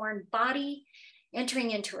imagine a foreign body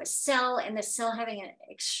entering into a cell, and the cell having an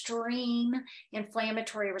extreme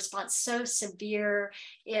inflammatory response, so severe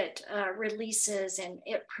it releases and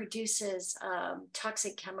it produces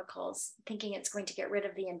toxic chemicals, thinking it's going to get rid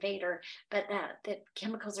of the invader, but that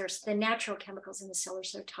chemicals are, the natural chemicals in the cell are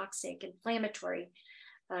so toxic, inflammatory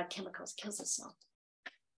chemicals, kills the cell.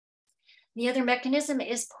 The other mechanism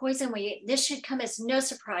is poison. This should come as no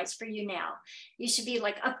surprise for you now. You should be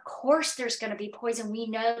like, of course there's going to be poison. We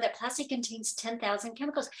know that plastic contains 10,000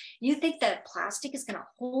 chemicals. You think that plastic is going to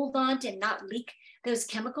hold on to and not leak those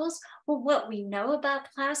chemicals? Well, what we know about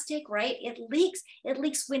plastic, right? It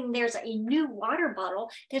leaks when there's a new water bottle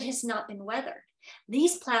that has not been weathered.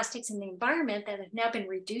 These plastics in the environment that have now been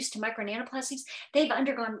reduced to micro nanoplastics, they've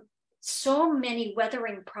undergone so many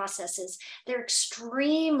weathering processes. They're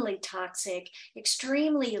extremely toxic,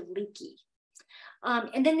 extremely leaky.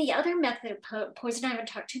 And then the other method of poison, I haven't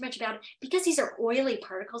talked too much about it, because these are oily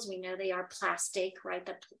particles. We know they are plastic, right?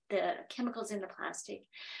 The chemicals in the plastic.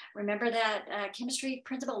 Remember that chemistry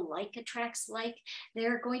principle, like attracts like.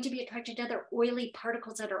 They're going to be attracted to other oily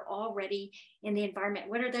particles that are already in the environment.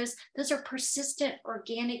 What are those? Those are persistent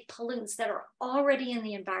organic pollutants that are already in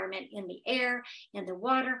the environment, in the air, in the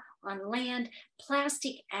water, on land.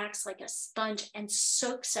 Plastic acts like a sponge and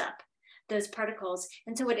soaks up those particles.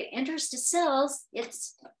 And so when it enters the cells,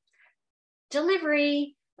 it's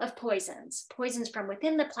delivery of poisons from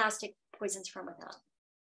within the plastic, poisons from without.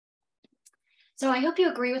 So I hope you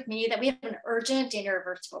agree with me that we have an urgent and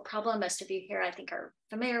irreversible problem. Most of you here, I think, are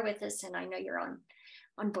familiar with this, and I know you're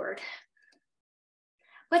on board.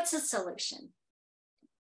 What's the solution?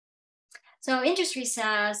 So industry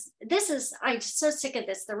says, I'm so sick of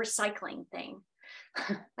this, the recycling thing.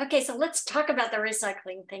 Okay, so let's talk about the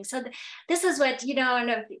recycling thing. So this is what, I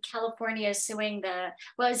know California is suing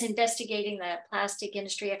is investigating the plastic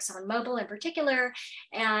industry, ExxonMobil in particular.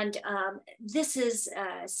 And this is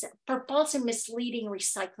for false and misleading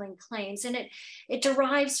recycling claims. And it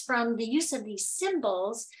derives from the use of these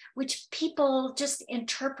symbols, which people just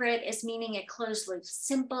interpret as meaning a closed loop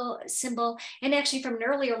symbol. And actually from an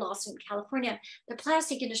earlier lawsuit in California, the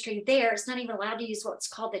plastic industry there is not even allowed to use what's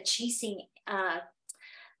called the chasing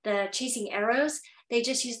arrows. They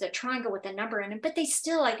just use the triangle with a number in it, but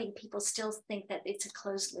I think people still think that it's a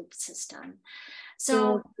closed loop system.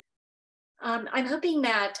 So I'm hoping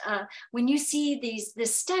that when you see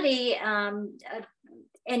this study, and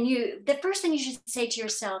the first thing you should say to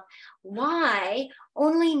yourself, why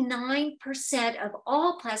only 9% of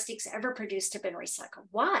all plastics ever produced have been recycled?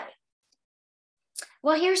 Why?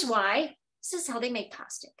 Well, here's why. This is how they make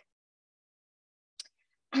plastic.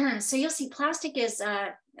 So you'll see plastic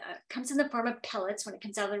comes in the form of pellets when it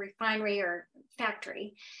comes out of the refinery or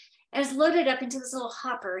factory, and it's loaded up into this little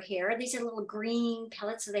hopper here. These are little green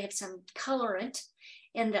pellets, so they have some colorant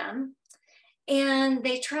in them. And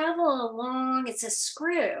they travel along, it's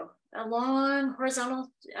a long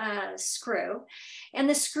horizontal screw. And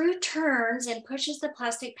the screw turns and pushes the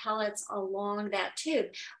plastic pellets along that tube.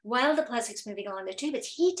 While the plastic's moving along the tube,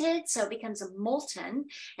 it's heated, so it becomes molten.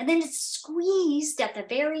 And then it's squeezed at the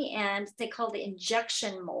very end. They call the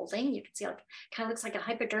injection molding. You can see it kind of looks like a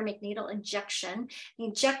hypodermic needle injection.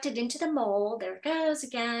 Injected into the mold, there it goes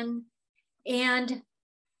again. And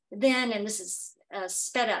then, and this is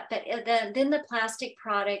sped up, but then the plastic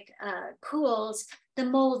product cools, the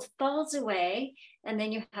mold falls away, and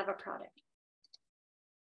then you have a product.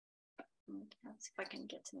 Let's see if I can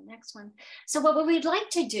get to the next one. So what we'd like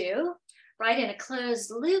to do, right, in a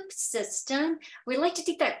closed loop system, we'd like to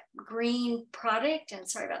take that green product, and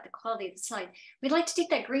sorry about the quality of the slide, we'd like to take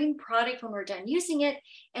that green product when we're done using it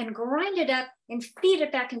and grind it up and feed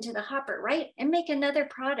it back into the hopper, right, and make another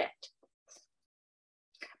product.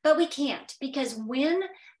 But we can't, because when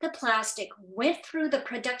the plastic went through the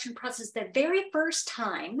production process the very first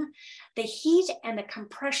time, the heat and the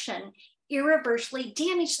compression irreversibly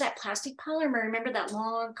damaged that plastic polymer. Remember that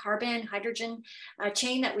long carbon hydrogen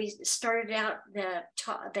chain that we started out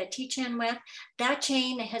the teach-in with? That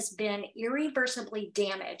chain has been irreversibly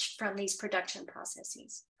damaged from these production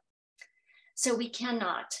processes. So we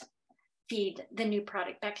cannot feed the new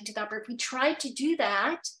product back into the hopper. If we tried to do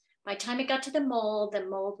that, by the time it got to the mold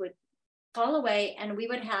would fall away and we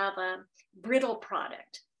would have a brittle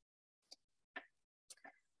product.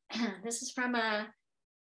 This is from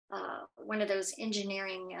one of those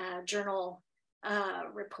engineering journal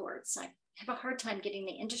reports. I have a hard time getting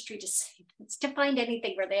the industry to say this, to find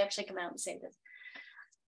anything where they actually come out and say this.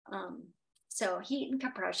 So heat and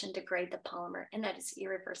compression degrade the polymer, and that is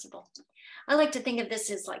irreversible. I like to think of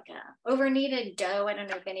this as like a over-kneaded dough. I don't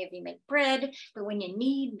know if any of you make bread, but when you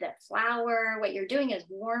knead the flour, what you're doing is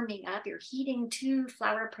warming up. You're heating two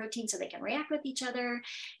flour proteins so they can react with each other,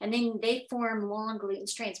 and then they form long gluten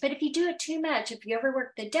strands. But if you do it too much, if you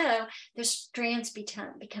overwork the dough, the strands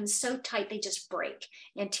become so tight they just break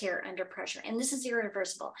and tear under pressure. And this is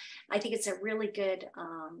irreversible. I think it's a really good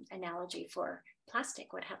analogy for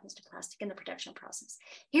plastic, what happens to plastic in the production process.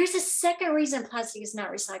 Here's a second reason plastic is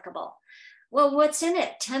not recyclable. Well, what's in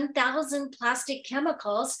it? 10,000 plastic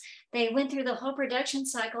chemicals. They went through the whole production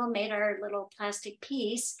cycle, made our little plastic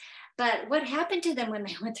piece. But what happened to them when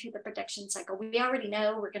they went through the production cycle? We already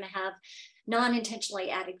know we're going to have non-intentionally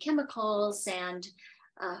added chemicals, and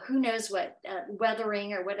who knows what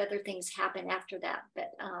weathering or what other things happen after that.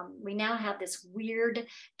 But we now have this weird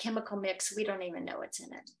chemical mix. We don't even know what's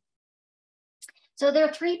in it. So there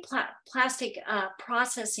are three plastic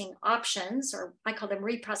processing options, or I call them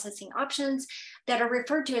reprocessing options, that are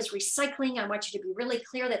referred to as recycling. I want you to be really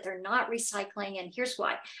clear that they're not recycling, and here's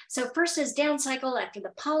why. So first is downcycle. After the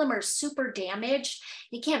polymer is super damaged,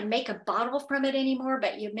 you can't make a bottle from it anymore,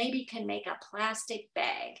 but you maybe can make a plastic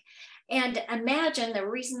bag. And imagine the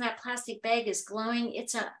reason that plastic bag is glowing,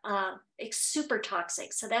 it's super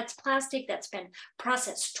toxic. So that's plastic that's been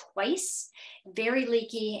processed twice, very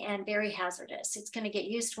leaky and very hazardous. It's going to get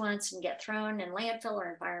used once and get thrown in landfill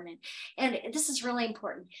or environment. And this is really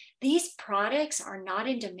important. These products are not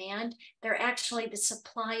in demand. They're actually, the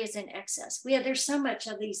supply is in excess. There's so much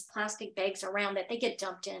of these plastic bags around that they get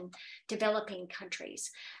dumped in developing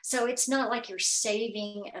countries. So it's not like you're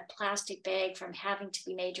saving a plastic bag from having to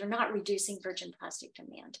be made. You're not reducing virgin plastic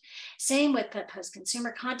demand. Same with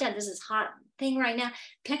post-consumer content. This is a hot thing right now.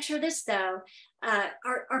 Picture this though.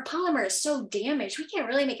 Our polymer is so damaged, we can't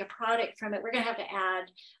really make a product from it. We're going to have to add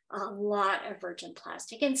a lot of virgin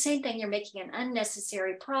plastic. And same thing, you're making an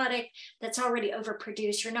unnecessary product that's already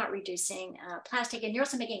overproduced. You're not reducing plastic, and you're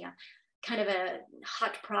also making a kind of a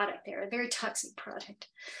hot product there, a very toxic product.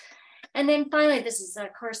 And then finally, this is,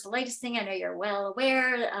 of course, the latest thing. I know you're well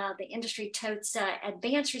aware. The industry totes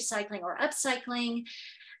advanced recycling or upcycling.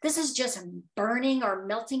 This is just burning or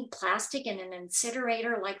melting plastic in an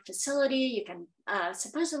incinerator-like facility. You can,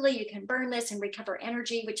 supposedly you can burn this and recover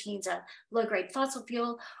energy, which means a low-grade fossil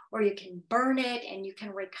fuel, or you can burn it and you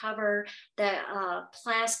can recover the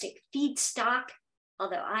plastic feedstock,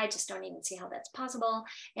 although I just don't even see how that's possible.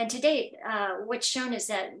 And to date, what's shown is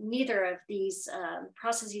that neither of these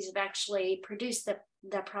processes have actually produced the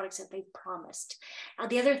products that they promised.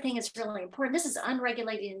 The other thing is really important. This is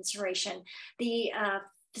unregulated incineration. The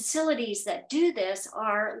facilities that do this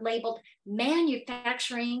are labeled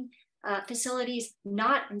manufacturing facilities,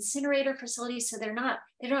 not incinerator facilities. So they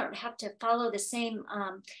don't have to follow the same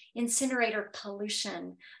incinerator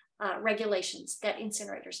pollution regulations that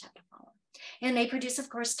incinerators have to follow. And they produce, of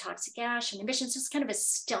course, toxic ash and emissions. So it's kind of a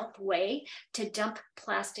stealth way to dump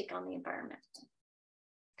plastic on the environment.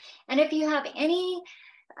 And if you have any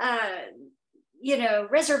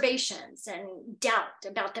reservations and doubt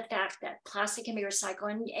about the fact that plastic can be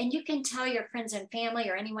recycled, and you can tell your friends and family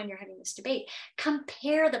or anyone you're having this debate,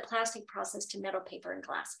 compare the plastic process to metal, paper, and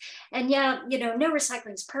glass. And yeah, no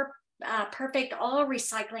recycling is perfect. All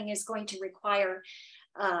recycling is going to require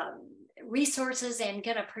resources and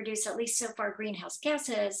going to produce at least so far greenhouse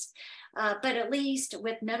gases. But at least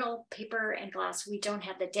with metal, paper, and glass, we don't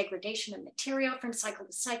have the degradation of material from cycle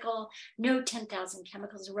to cycle. No 10,000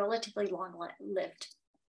 chemicals, relatively long-lived.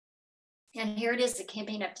 And here it is, the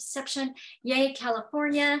campaign of deception. Yay,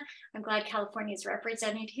 California. I'm glad California is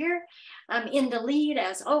represented here. In the lead,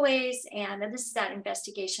 as always. And this is that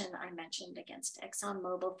investigation I mentioned against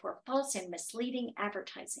ExxonMobil for false and misleading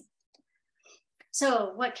advertising.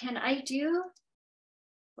 So what can I do?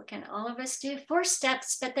 What can all of us do? 4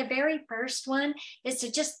 steps, but the very first one is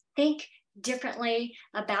to just think differently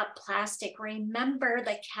about plastic. Remember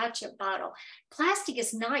the ketchup bottle. Plastic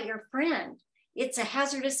is not your friend. It's a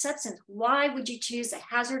hazardous substance. Why would you choose a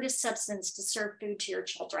hazardous substance to serve food to your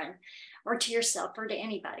children or to yourself or to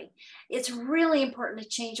anybody? It's really important to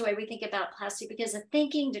change the way we think about plastic, because the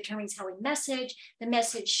thinking determines how we message. The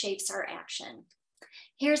message shapes our action.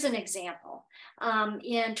 Here's an example.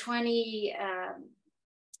 In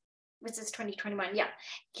 2021? Yeah,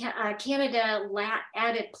 Canada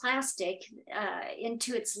added plastic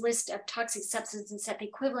into its list of toxic substances and set the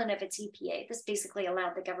equivalent of its EPA. This basically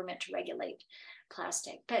allowed the government to regulate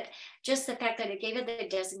plastic. But just the fact that it gave it the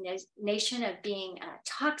designation of being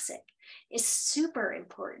toxic is super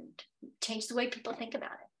important. Change the way people think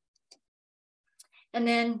about it. And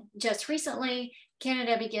then just recently,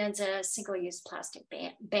 Canada begins a single-use plastic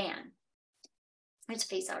ban. There's a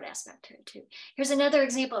phase out aspect to it too. Here's another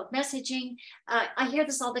example of messaging. I hear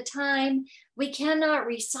this all the time. We cannot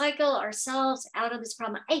recycle ourselves out of this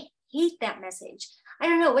problem. I hate that message. I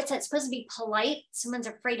don't know, what's that supposed to be polite? Someone's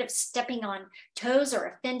afraid of stepping on toes or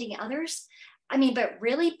offending others. I mean, but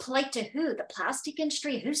really polite to who? The plastic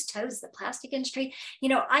industry? Whose toes? The plastic industry? You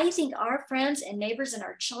know, I think our friends and neighbors and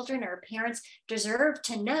our children, our parents deserve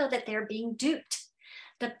to know that they're being duped.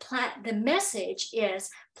 The message is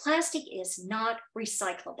plastic is not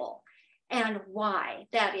recyclable. And why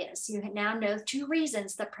that is, you now know 2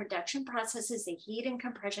 reasons. The production processes, the heat and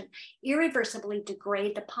compression, irreversibly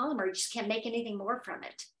degrade the polymer. You just can't make anything more from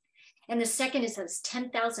it. And the second is those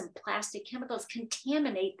 10,000 plastic chemicals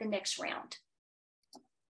contaminate the next round.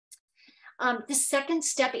 The second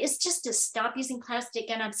step is just to stop using plastic.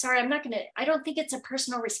 And I'm sorry, I don't think it's a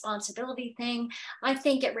personal responsibility thing. I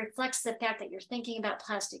think it reflects the fact that you're thinking about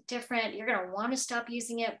plastic different. You're going to want to stop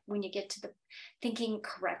using it when you get to the thinking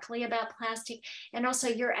correctly about plastic. And also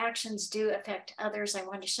your actions do affect others. I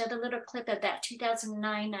wanted to show the little clip of that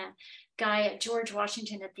 2009 guy at George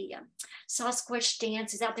Washington at the Sasquatch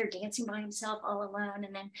dance. Is out there dancing by himself all alone.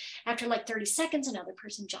 And then after like 30 seconds, another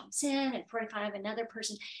person jumps in, and 45, another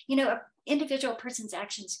person. You know, an individual person's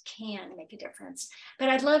actions can make a difference. But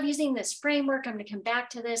I love using this framework. I'm going to come back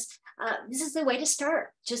to this. This is the way to start.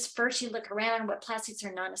 Just first, you look around what plastics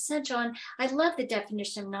are non-essential. And I love the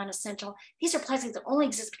definition of non-essential. These are plastics that only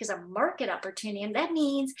exist because of market opportunity. And that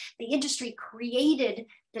means the industry created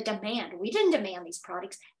the demand. We didn't demand these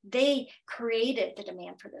products. They created the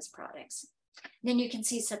demand for those products. Then you can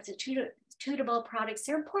see substitutable products.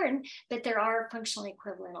 They're important, but there are functionally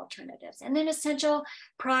equivalent alternatives. And then essential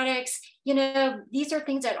products, you know, these are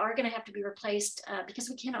things that are going to have to be replaced because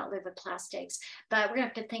we cannot live with plastics, but we're going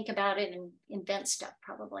to have to think about it and invent stuff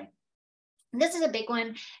probably. And this is a big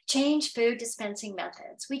one, change food dispensing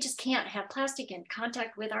methods. We just can't have plastic in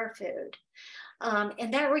contact with our food.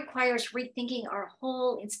 And that requires rethinking our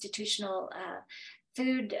whole institutional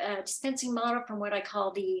food dispensing model from what I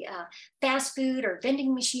call the fast food or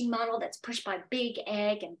vending machine model that's pushed by big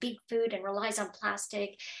ag and big food and relies on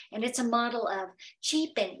plastic. And it's a model of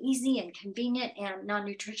cheap and easy and convenient and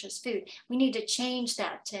non-nutritious food. We need to change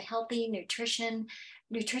that to healthy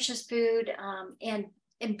nutritious food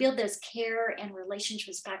and build those care and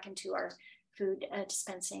relationships back into our food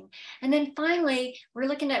dispensing. And then finally, we're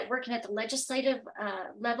working at the legislative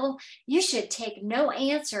level. You should take no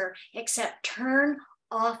answer except turn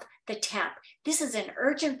off the tap. This is an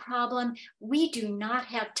urgent problem. We do not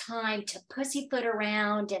have time to pussyfoot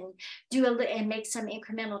around and make some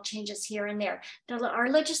incremental changes here and there. Our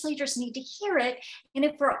legislators need to hear it. And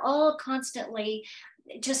if we're all constantly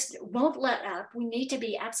just won't let up, we need to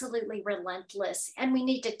be absolutely relentless, and we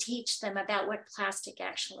need to teach them about what plastic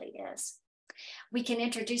actually is. We can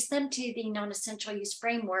introduce them to the non-essential use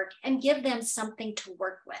framework and give them something to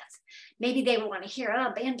work with. Maybe they will want to hear,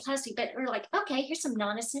 oh, ban plastic, but we're like, okay, here's some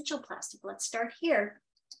non-essential plastic. Let's start here.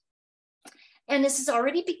 And this has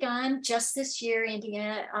already begun just this year.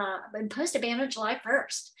 India imposed a ban on July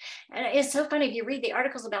 1st. And it's so funny if you read the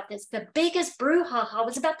articles about this, the biggest brouhaha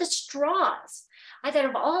was about the straws. I thought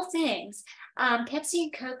of all things, Pepsi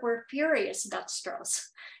and Coke were furious about straws.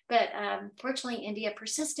 But fortunately, India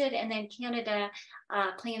persisted, and then Canada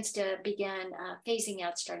plans to begin phasing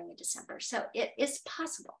out starting in December. So it is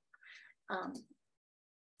possible.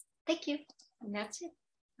 Thank you. And that's it.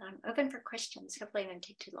 I'm open for questions. Hopefully, it won't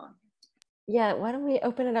take too long. Yeah, why don't we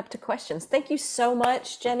open it up to questions? Thank you so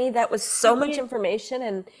much, Jenny. That was so much information.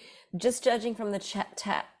 And just judging from the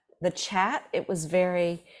chat, it was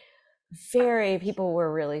very, people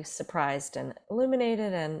were really surprised and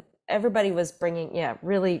illuminated, and everybody was bringing,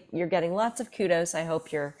 really, you're getting lots of kudos. I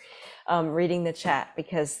hope you're reading the chat,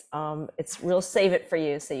 because we'll save it for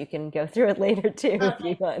you so you can go through it later too, if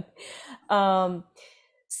you want.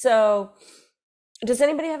 So does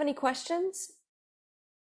anybody have any questions?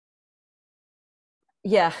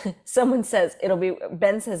 Yeah, someone says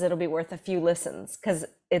Ben says it'll be worth a few listens, because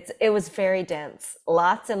it was very dense,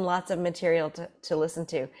 lots and lots of material to listen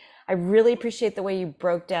to. I really appreciate the way you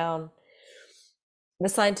broke down the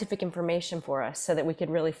scientific information for us so that we could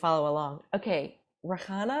really follow along. Okay,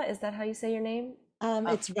 Rahana, is that how you say your name?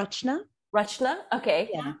 It's Rachna. Rachna? Okay.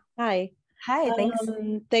 Yeah. Hi. Hi, thanks.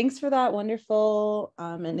 Thanks for that wonderful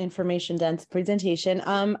and information dense presentation.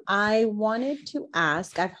 I wanted to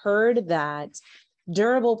ask, I've heard that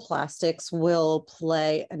durable plastics will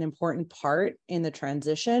play an important part in the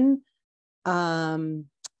transition, and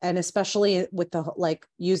especially with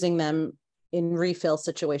using them in refill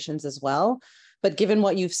situations as well. But given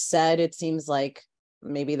what you've said, it seems like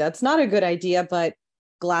maybe that's not a good idea, but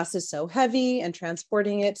glass is so heavy and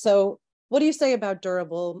transporting it. So what do you say about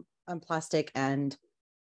durable plastic and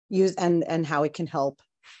use and how it can help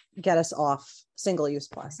get us off single-use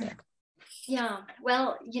plastic? Yeah,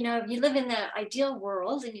 well, if you live in the ideal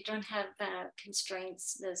world and you don't have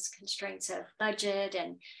those constraints of budget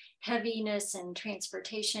and heaviness and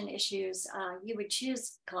transportation issues, you would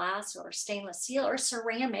choose glass or stainless steel or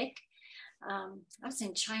ceramic. I was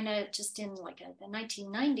in China just in the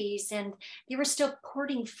 1990s, and they were still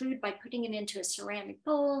porting food by putting it into a ceramic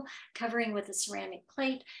bowl, covering with a ceramic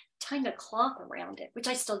plate, tying a cloth around it, which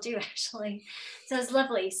I still do actually. So it's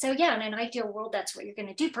lovely. So yeah, in an ideal world, that's what you're going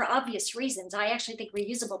to do for obvious reasons. I actually think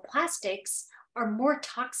reusable plastics are more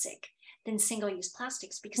toxic than single-use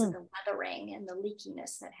plastics because of the weathering and the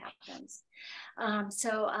leakiness that happens.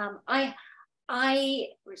 I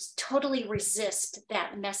totally resist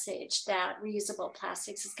that message that reusable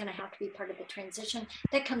plastics is going to have to be part of the transition.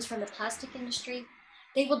 That comes from the plastic industry.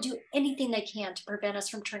 They will do anything they can to prevent us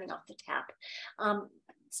from turning off the tap.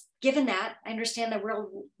 Given that, I understand the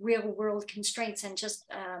real world constraints and just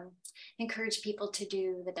encourage people to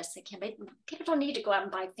do the best they can. But people don't need to go out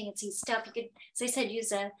and buy fancy stuff. You could, as I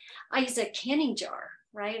said, I use a canning jar,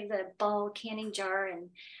 right? The ball canning jar, and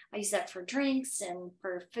I use that for drinks and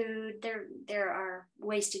for food. There are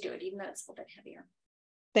ways to do it, even though it's a little bit heavier.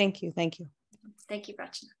 Thank you. Thank you. Thank you,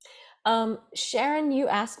 Rachna. Sharon, you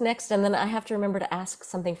ask next, and then I have to remember to ask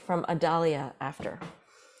something from Adalia after.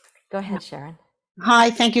 Go ahead, Sharon.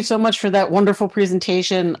 Hi, thank you so much for that wonderful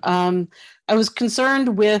presentation. I was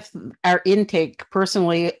concerned with our intake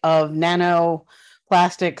personally of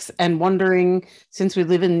nanoplastics and wondering, since we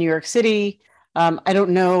live in New York City, I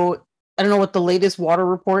don't know what the latest water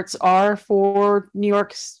reports are for New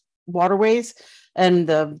York's waterways and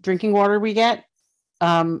the drinking water we get.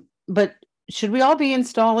 But should we all be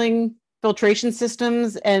installing filtration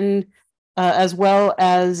systems and as well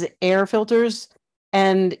as air filters?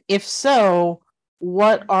 And if so,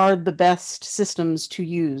 what are the best systems to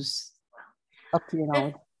use, up to your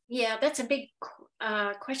knowledge? Yeah, that's a big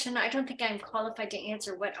question. I don't think I'm qualified to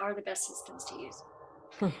answer what are the best systems to use.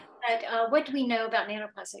 But what do we know about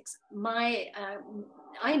nanoplastics?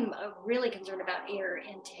 I'm really concerned about air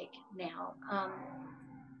intake now.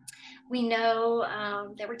 We know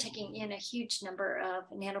that we're taking in a huge number of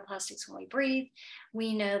nanoplastics when we breathe.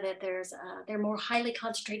 We know that they're more highly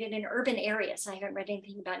concentrated in urban areas. I haven't read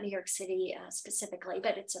anything about New York City specifically,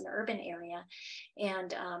 but it's an urban area.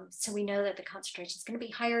 And so we know that the concentration is going to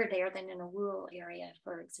be higher there than in a rural area,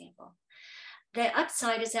 for example. The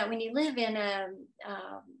upside is that when you live in a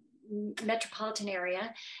metropolitan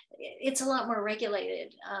area, it's a lot more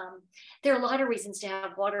regulated. There are a lot of reasons to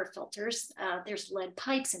have water filters. There's lead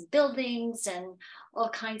pipes in buildings and all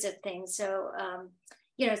kinds of things. So,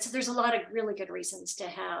 so there's a lot of really good reasons to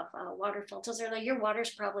have water filters. Or your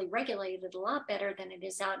water's probably regulated a lot better than it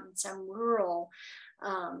is out in some rural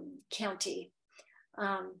county.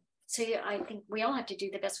 So I think we all have to do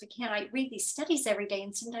the best we can. I read these studies every day,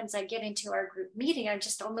 and sometimes I get into our group meeting, I'm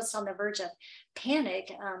just almost on the verge of panic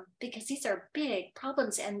because these are big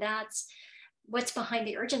problems, and that's what's behind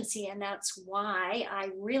the urgency. And that's why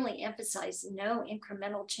I really emphasize no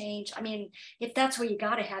incremental change. I mean, if that's what you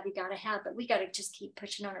got to have, but we got to just keep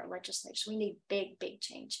pushing on our legislation. We need big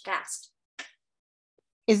change fast.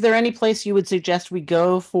 Is there any place you would suggest we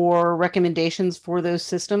go for recommendations for those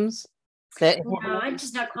systems? No, I'm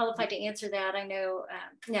just not qualified to answer that. I know,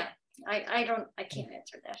 no, I can't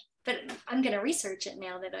answer that, but I'm going to research it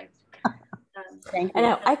now that I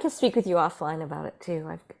know I can speak with you offline about it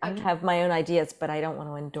too. I have my own ideas, but I don't want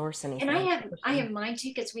to endorse anything. And I have mine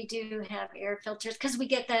too, because we do have air filters because we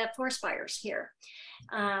get the forest fires here.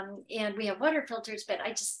 And we have water filters, but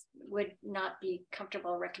I just would not be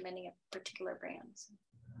comfortable recommending a particular brand. So.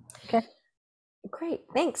 Okay. Great.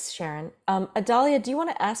 Thanks, Sharon. Adalia, do you want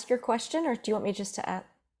to ask your question, or do you want me just to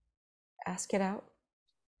ask it out?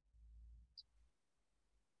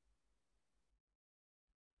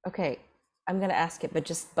 Okay, I'm going to ask it, but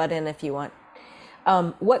just butt in if you want.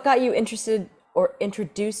 What got you interested or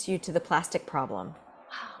introduced you to the plastic problem?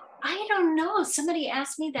 I don't know. Somebody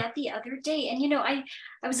asked me that the other day. And, I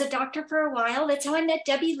was a doctor for a while. That's how I met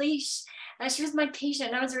Debbie Leash. She was my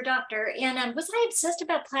patient. I was her doctor. And was I obsessed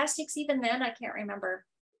about plastics even then? I can't remember.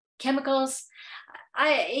 Chemicals.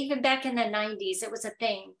 Even back in the 90s, it was a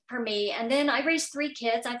thing for me. And then I raised 3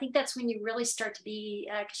 kids. I think that's when you really start to be,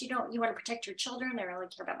 because you want to protect your children. I really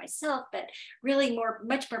care about myself, but really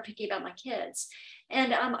much more picky about my kids.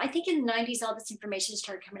 And I think in the 90s, all this information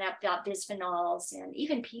started coming out about bisphenols and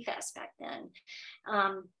even PFAS back then.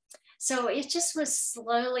 So it just was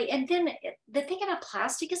slowly. And then the thing about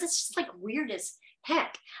plastic is it's just like weird as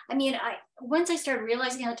heck, I mean, once I started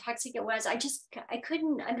realizing how toxic it was, I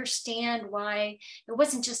couldn't understand why it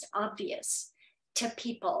wasn't just obvious to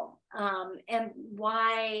people, and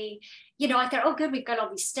why, I thought, oh, good, we've got all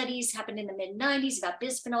these studies happened in the mid-90s about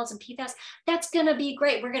bisphenols and PFAS. That's going to be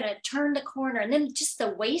great. We're going to turn the corner. And then just the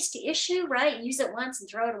waste issue, right? Use it once and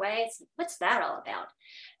throw it away. What's that all about?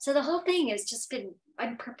 So the whole thing has just been,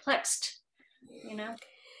 I'm perplexed,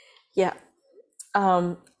 Yeah.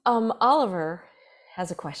 Oliver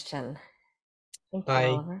has a question. Thank you, Hi.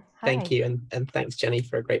 Oliver. Thank Hi. you, and thanks, Jenny,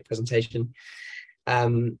 for a great presentation.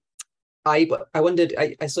 I wondered,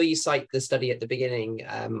 I saw you cite the study at the beginning,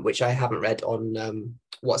 which I haven't read, on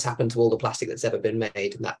what's happened to all the plastic that's ever been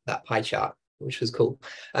made, and that pie chart, which was cool.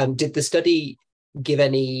 Did the study give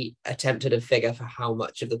any attempt at a figure for how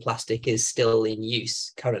much of the plastic is still in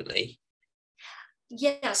use currently?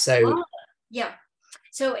 Yes. So yeah.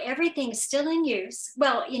 So everything's still in use.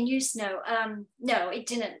 Well, in use, no. No, it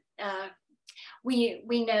didn't. We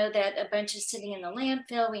know that a bunch is sitting in the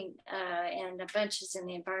landfill, and a bunch is in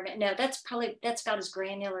the environment. No, that's about as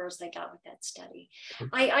granular as they got with that study.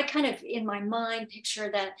 I kind of, in my mind,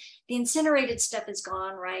 picture that the incinerated stuff is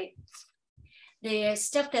gone, right? The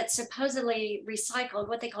stuff that's supposedly recycled,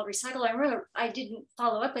 what they call recycled, I didn't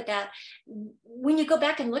follow up with that. When you go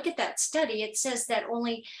back and look at that study, it says that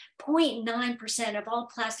only 0.9% of all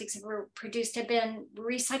plastics ever produced have been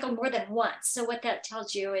recycled more than once. So what that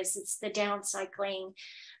tells you is it's the downcycling.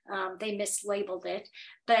 They mislabeled it.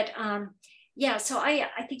 But yeah, so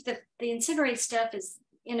I think the incinerated stuff is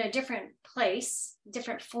in a different place,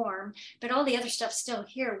 different form, but all the other stuff's still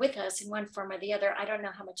here with us in one form or the other. I don't know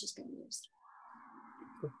how much has been used.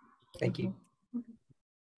 thank you.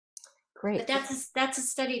 Great. But that's a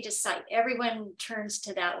study to cite. Everyone turns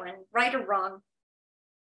to that one, right or wrong.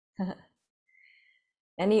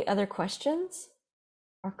 Any other questions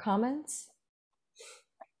or comments?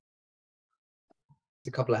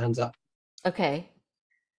 A couple of hands up. Okay.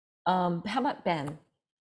 How about Ben?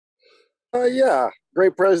 Yeah,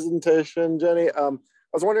 great presentation, Jenny. I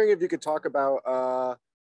was wondering if you could talk about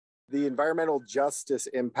the environmental justice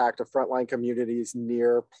impact of frontline communities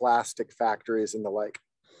near plastic factories and the like.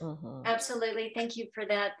 Absolutely. Thank you for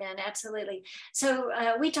that, Ben. Absolutely. So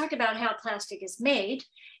we talked about how plastic is made,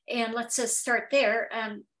 and let's just start there.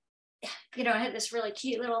 I had this really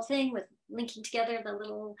cute little thing with linking together the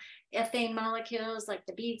little ethane molecules like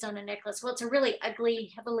the beads on a necklace. Well, it's a really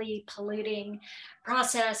ugly, heavily polluting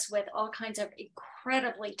process with all kinds of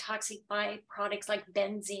incredibly toxic byproducts like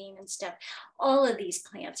benzene and stuff. All of these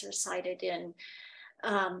plants are cited in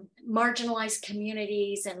marginalized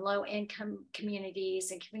communities and low-income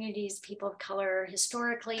communities and communities, people of color,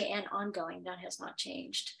 historically and ongoing. That has not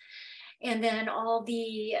changed. And then all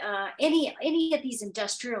the any of these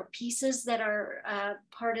industrial pieces that are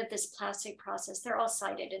part of this plastic process, they're all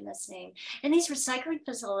cited in the same. And these recycling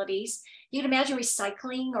facilities, you can imagine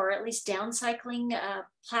recycling or at least downcycling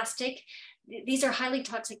plastic. These are highly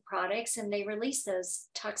toxic products, and they release those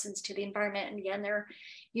toxins to the environment. And again, they're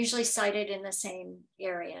usually cited in the same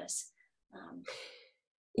areas.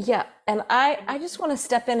 Yeah, and I just want to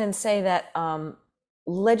step in and say that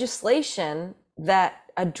legislation that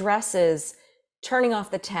addresses turning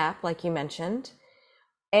off the tap, like you mentioned,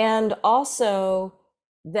 and also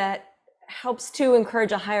that helps to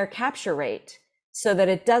encourage a higher capture rate so that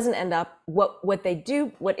it doesn't end up, what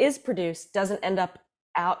is produced doesn't end up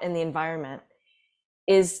out in the environment,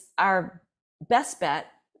 is our best bet,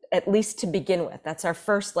 at least to begin with. That's our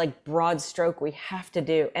first broad stroke we have to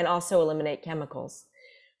do, and also eliminate chemicals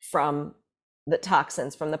from the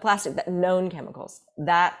toxins, from the plastic, that known chemicals.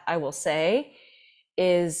 That, I will say,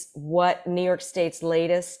 is what New York State's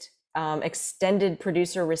latest extended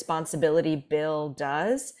producer responsibility bill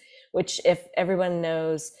does, which, if everyone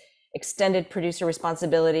knows, extended producer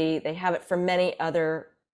responsibility, they have it for many other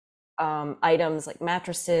items like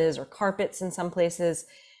mattresses or carpets in some places,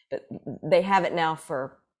 but they have it now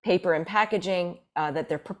for paper and packaging that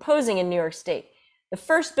they're proposing in New York State. The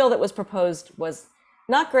first bill that was proposed was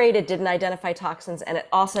not great. It didn't identify toxins, and it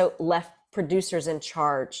also left producers in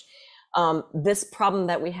charge. This problem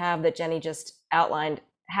that we have that Jenny just outlined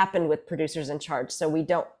happened with producers in charge, so we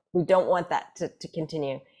don't want that to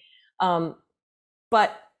continue.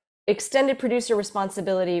 But extended producer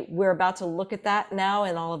responsibility, we're about to look at that now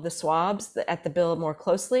in all of the swabs at the bill more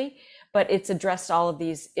closely, but it's addressed all of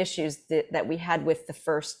these issues that we had with the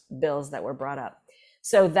first bills that were brought up.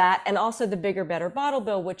 So that, and also the bigger, better bottle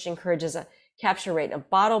bill, which encourages a capture rate of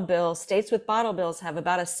bottle bill. States with bottle bills have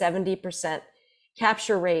about a 70%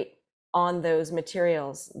 capture rate on those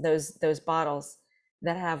materials, those bottles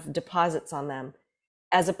that have deposits on them,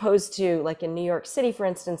 as opposed to, like in New York City, for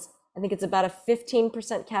instance, I think it's about a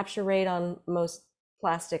 15% capture rate on most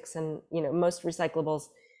plastics and, you know, most recyclables,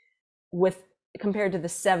 with compared to the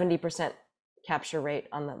 70% capture rate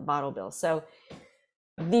on the bottle bill. So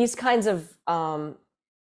these kinds of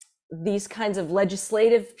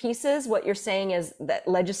legislative pieces, what you're saying is that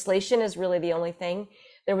legislation is really the only thing.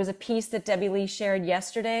 There was a piece that Debbie Lee shared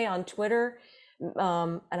yesterday on Twitter,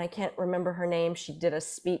 and I can't remember her name. She did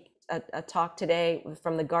a talk today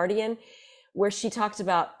from The Guardian, where she talked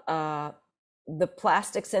about the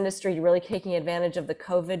plastics industry really taking advantage of the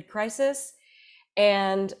COVID crisis.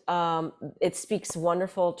 And it speaks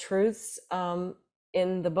wonderful truths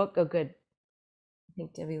in the book. Oh, good. I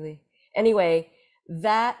think Debbie Lee. Anyway,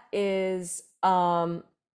 that is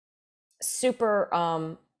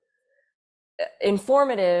super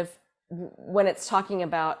informative when it's talking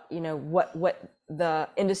about, you know, what the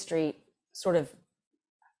industry sort of,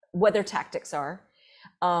 what their tactics are.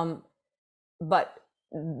 But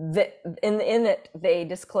in it, they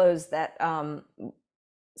disclose that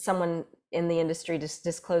someone in the industry just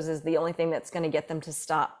discloses the only thing that's going to get them to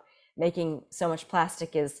stop making so much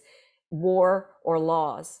plastic is war or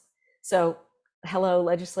laws. So hello,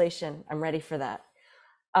 legislation. I'm ready for that.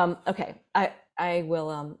 Okay, I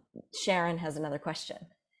will, Sharon has another question.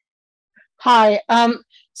 Hi.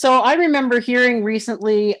 So I remember hearing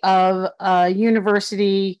recently of a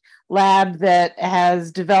university lab that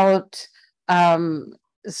has developed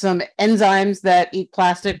some enzymes that eat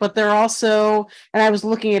plastic, but there are also, and I was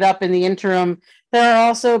looking it up in the interim, there are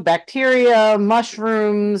also bacteria,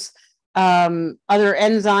 mushrooms, other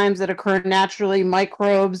enzymes that occur naturally,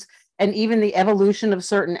 microbes, and even the evolution of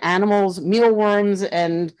certain animals, mealworms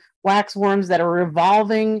and waxworms that are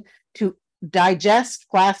evolving to digest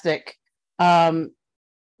plastic.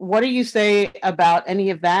 What do you say about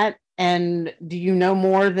any of that? And do you know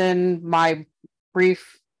more than my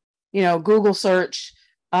brief, you know, Google search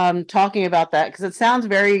talking about that? Because it sounds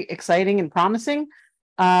very exciting and promising,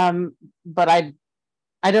 but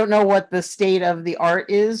I don't know what the state of the art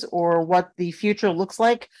is or what the future looks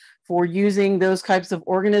like for using those types of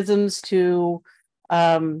organisms to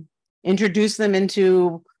introduce them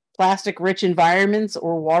into plastic-rich environments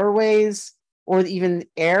or waterways or even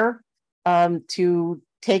air to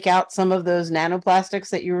take out some of those nanoplastics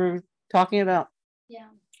that you were talking about. Yeah,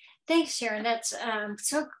 thanks, Sharon. That's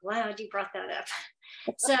so glad you brought that up.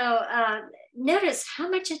 So notice how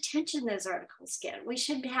much attention those articles get. We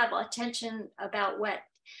should have attention about what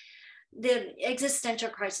the existential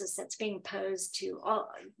crisis that's being posed to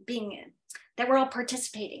all that we're all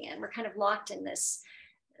participating in. We're kind of locked in this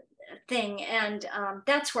thing, and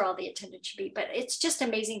that's where all the attention should be. But it's just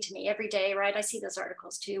amazing to me every day, right? I see those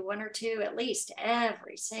articles too, one or two at least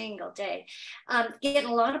every single day, getting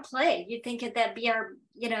a lot of play. You'd think that'd be our,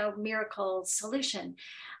 you know, miracle solution.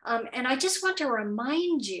 And I just want to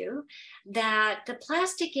remind you that the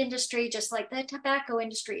plastic industry, just like the tobacco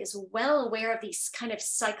industry, is well aware of these kind of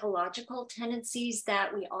psychological tendencies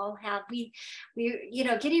that we all have. We you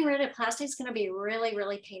know, getting rid of plastic is going to be really,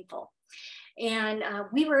 really painful. And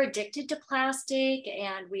we were addicted to plastic,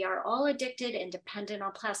 and we are all addicted and dependent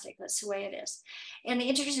on plastic. That's the way it is. And the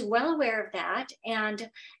industry is well aware of that. And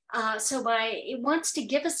so it wants to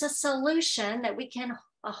give us a solution that we can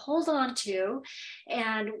hold on to,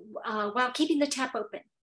 and while keeping the tap open,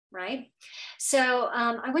 right? So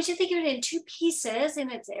I want you to think of it in two pieces,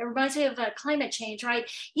 and it reminds me of climate change, right?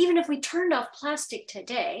 Even if we turned off plastic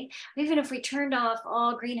today, even if we turned off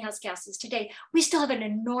all greenhouse gases today, we still have an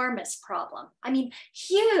enormous problem. I mean,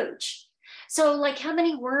 huge. So like, how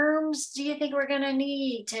many worms do you think we're gonna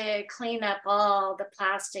need to clean up all the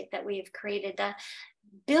plastic that we've created? The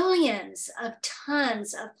billions of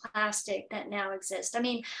tons of plastic that now exist. I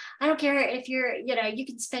mean, I don't care if you're, you know, you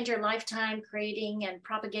can spend your lifetime creating and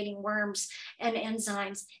propagating worms and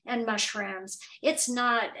enzymes and mushrooms. It's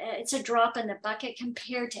not, it's a drop in the bucket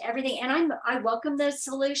compared to everything. And I welcome those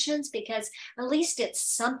solutions because at least it's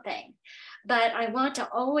something. But I want to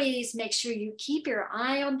always make sure you keep your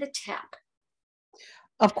eye on the tap.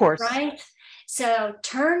 Of course. Right? So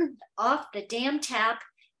turn off the damn tap.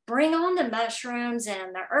 Bring on the mushrooms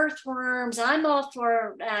and the earthworms. I'm all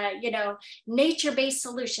for, you know, nature-based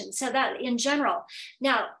solutions. So that in general.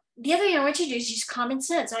 Now, the other thing I want you to do is use common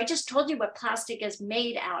sense. I just told you what plastic is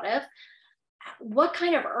made out of. What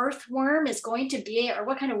kind of earthworm is going to be, or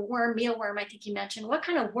what kind of worm, mealworm, I think you mentioned, what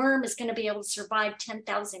kind of worm is going to be able to survive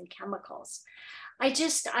 10,000 chemicals?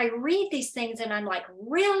 I read these things and I'm like,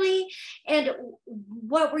 really? And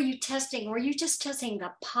what were you testing? Were you just testing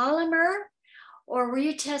the polymer? Or were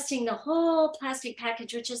you testing the whole plastic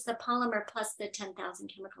package, which is the polymer plus the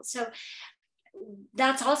 10,000 chemicals? So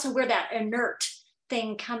that's also where that inert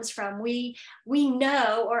thing comes from. We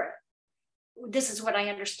know, or this is what I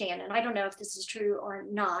understand, and I don't know if this is true or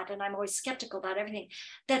not, and I'm always skeptical about everything,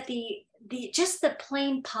 that just the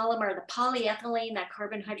plain polymer, the polyethylene, that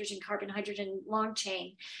carbon hydrogen long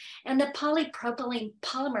chain, and the polypropylene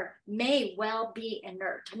polymer may well be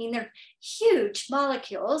inert. I mean, they're huge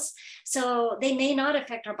molecules, so they may not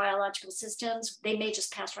affect our biological systems. They may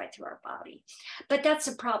just pass right through our body. But that's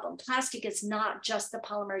the problem. Plastic is not just the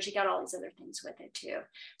polymers. You got all these other things with it too.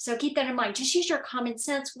 So keep that in mind. Just use your common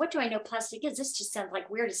sense. What do I know plastic is? This just sounds like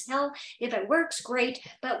weird as hell. If it works, great.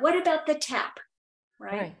 But what about the tap,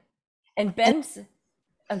 right? And Ben's,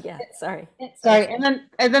 oh yeah, sorry. Sorry. And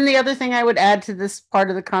then the other thing I would add to this part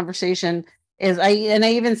of the conversation is I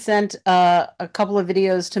even sent a couple of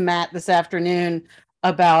videos to Matt this afternoon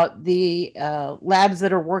about the labs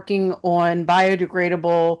that are working on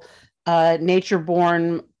biodegradable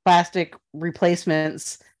nature-born plastic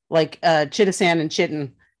replacements like chitosan and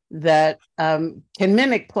chitin that can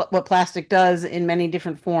mimic what plastic does in many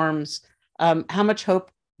different forms. How much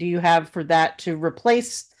hope do you have for that to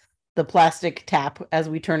replace the plastic tap as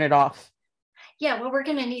we turn it off? Yeah, well, we're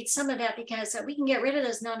going to need some of that because we can get rid of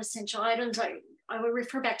those non-essential items. I would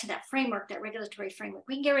refer back to that framework, that regulatory framework.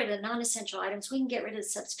 We can get rid of the non-essential items. We can get rid of the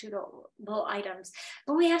substitutable items.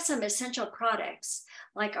 But we have some essential products,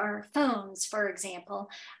 like our phones, for example,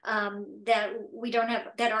 that we don't have,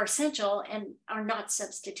 that are essential and are not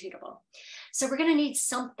substitutable. So we're going to need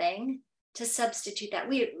something to substitute that.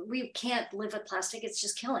 We can't live with plastic. It's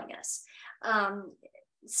just killing us.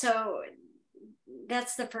 So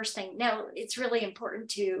that's the first thing. Now, it's really important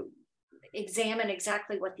to examine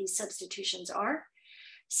exactly what these substitutions are.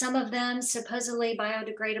 Some of them supposedly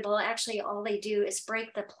biodegradable. Actually, all they do is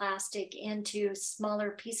break the plastic into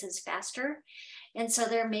smaller pieces faster. And so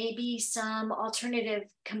there may be some alternative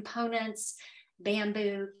components,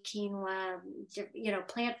 bamboo, quinoa,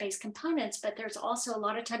 plant-based components, but there's also a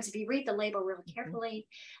lot of times, if you read the label really carefully,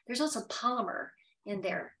 there's also polymer in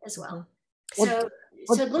there as well.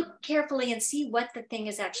 So look carefully and see what the thing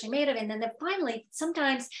is actually made of. And then finally,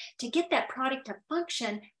 sometimes to get that product to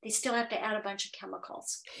function, they still have to add a bunch of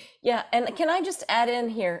chemicals. Yeah. And can I just add in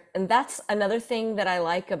here? And that's another thing that I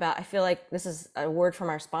like about, I feel like this is a word from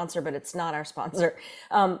our sponsor, but it's not our sponsor.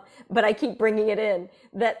 But I keep bringing it in,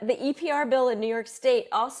 that the EPR bill in New York State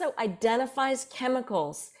also identifies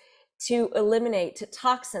chemicals to eliminate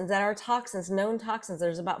toxins that are toxins, known toxins.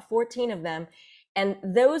 There's about 14 of them. And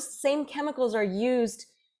those same chemicals are used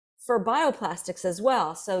for bioplastics as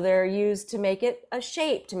well. So they're used to make it a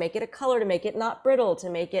shape, to make it a color, to make it not brittle, to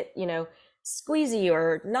make it, squeezy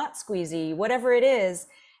or not squeezy, whatever it is.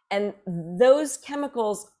 And those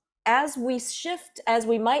chemicals, as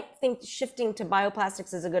we might think shifting to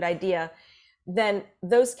bioplastics is a good idea, then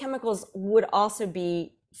those chemicals would also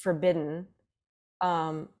be forbidden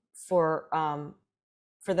for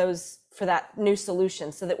that new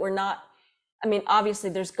solution, so that we're not, obviously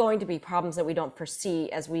there's going to be problems that we don't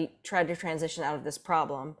foresee as we try to transition out of this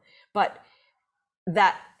problem, but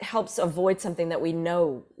that helps avoid something that we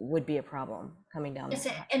know would be a problem coming down. Yes,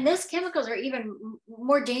 and those chemicals are even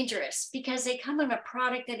more dangerous because they come in a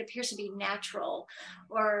product that appears to be natural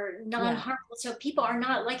or non-harmful. So people are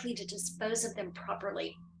not likely to dispose of them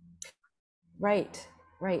properly. Right.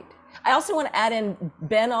 I also want to add in,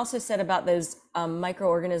 Ben also said about those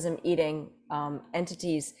microorganism eating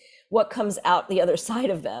entities, what comes out the other side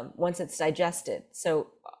of them once it's digested. So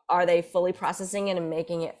are they fully processing it and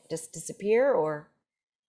making it just disappear, or?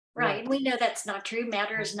 Right, we know that's not true.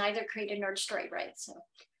 Matter is neither created nor destroyed, right? So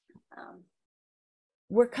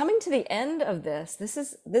we're coming to the end of this. This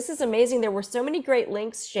is amazing. There were so many great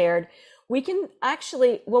links shared. We can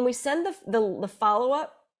actually, when we send the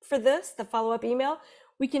follow-up for this, the follow-up email,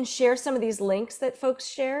 we can share some of these links that folks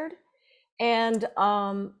shared. And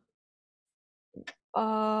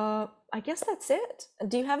I guess that's it.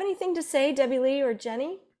 Do you have anything to say, Debbie Lee or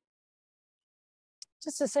Jenny?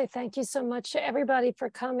 Just to say thank you so much to everybody for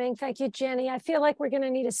coming. Thank you, Jenny. I feel like we're going to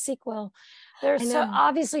need a sequel. There's so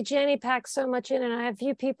obviously Jenny packed so much in, and I have a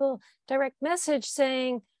few people direct message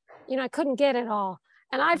saying, I couldn't get it all.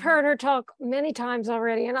 And I've heard her talk many times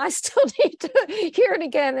already, and I still need to hear it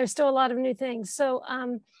again. There's still a lot of new things. So,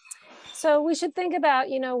 so we should think about,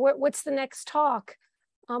 what's the next talk?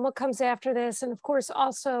 What comes after this, and of course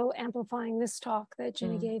also amplifying this talk that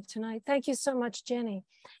Jenny gave tonight. Thank you so much, Jenny.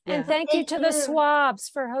 And thank you to the Swabs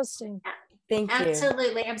for hosting. Thank you.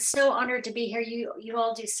 Absolutely. I'm so honored to be here. You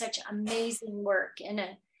all do such amazing work in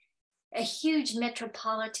a huge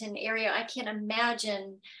metropolitan area. I can't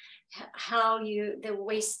imagine how the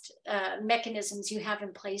waste mechanisms you have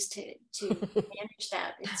in place to manage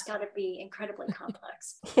that. It's got to be incredibly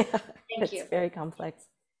complex. Yeah, Thank you. Very complex.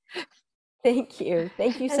 Thank you.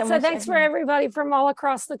 Thank you so And so much. thanks for everybody from all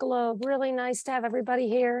across the globe. Really nice to have everybody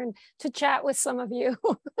here and to chat with some of you.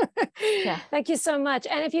 Yeah. Thank you so much.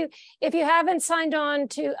 And if you haven't signed on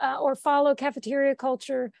to or follow Cafeteria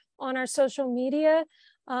Culture on our social media,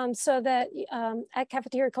 so that at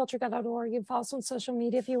cafeteriaculture.org, you can follow us on social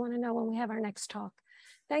media if you want to know when we have our next talk.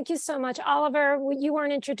 Thank you so much. Oliver, you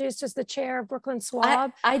weren't introduced as the chair of Brooklyn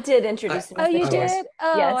Swab. I did introduce him. Oh, you did?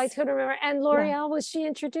 Oh, yes. I couldn't remember. And L'Oreal, was she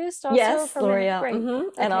introduced also? Yes, L'Oreal.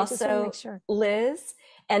 Great. And also Liz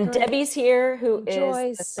and Debbie's here, who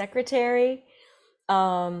is the secretary.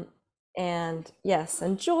 And yes,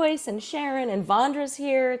 and Joyce and Sharon and Vondra's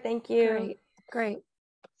here. Thank you. Great.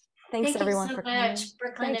 Thanks everyone so for much, coming.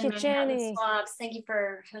 Brooklyn Thank and you, Jenny. Swabs. Thank you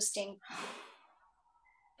for hosting.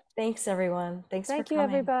 Thanks everyone. Thanks for coming. Thank you,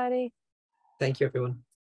 everybody. Thank you, everyone.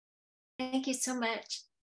 Thank you so much.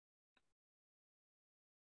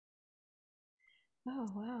 Oh,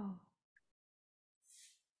 wow.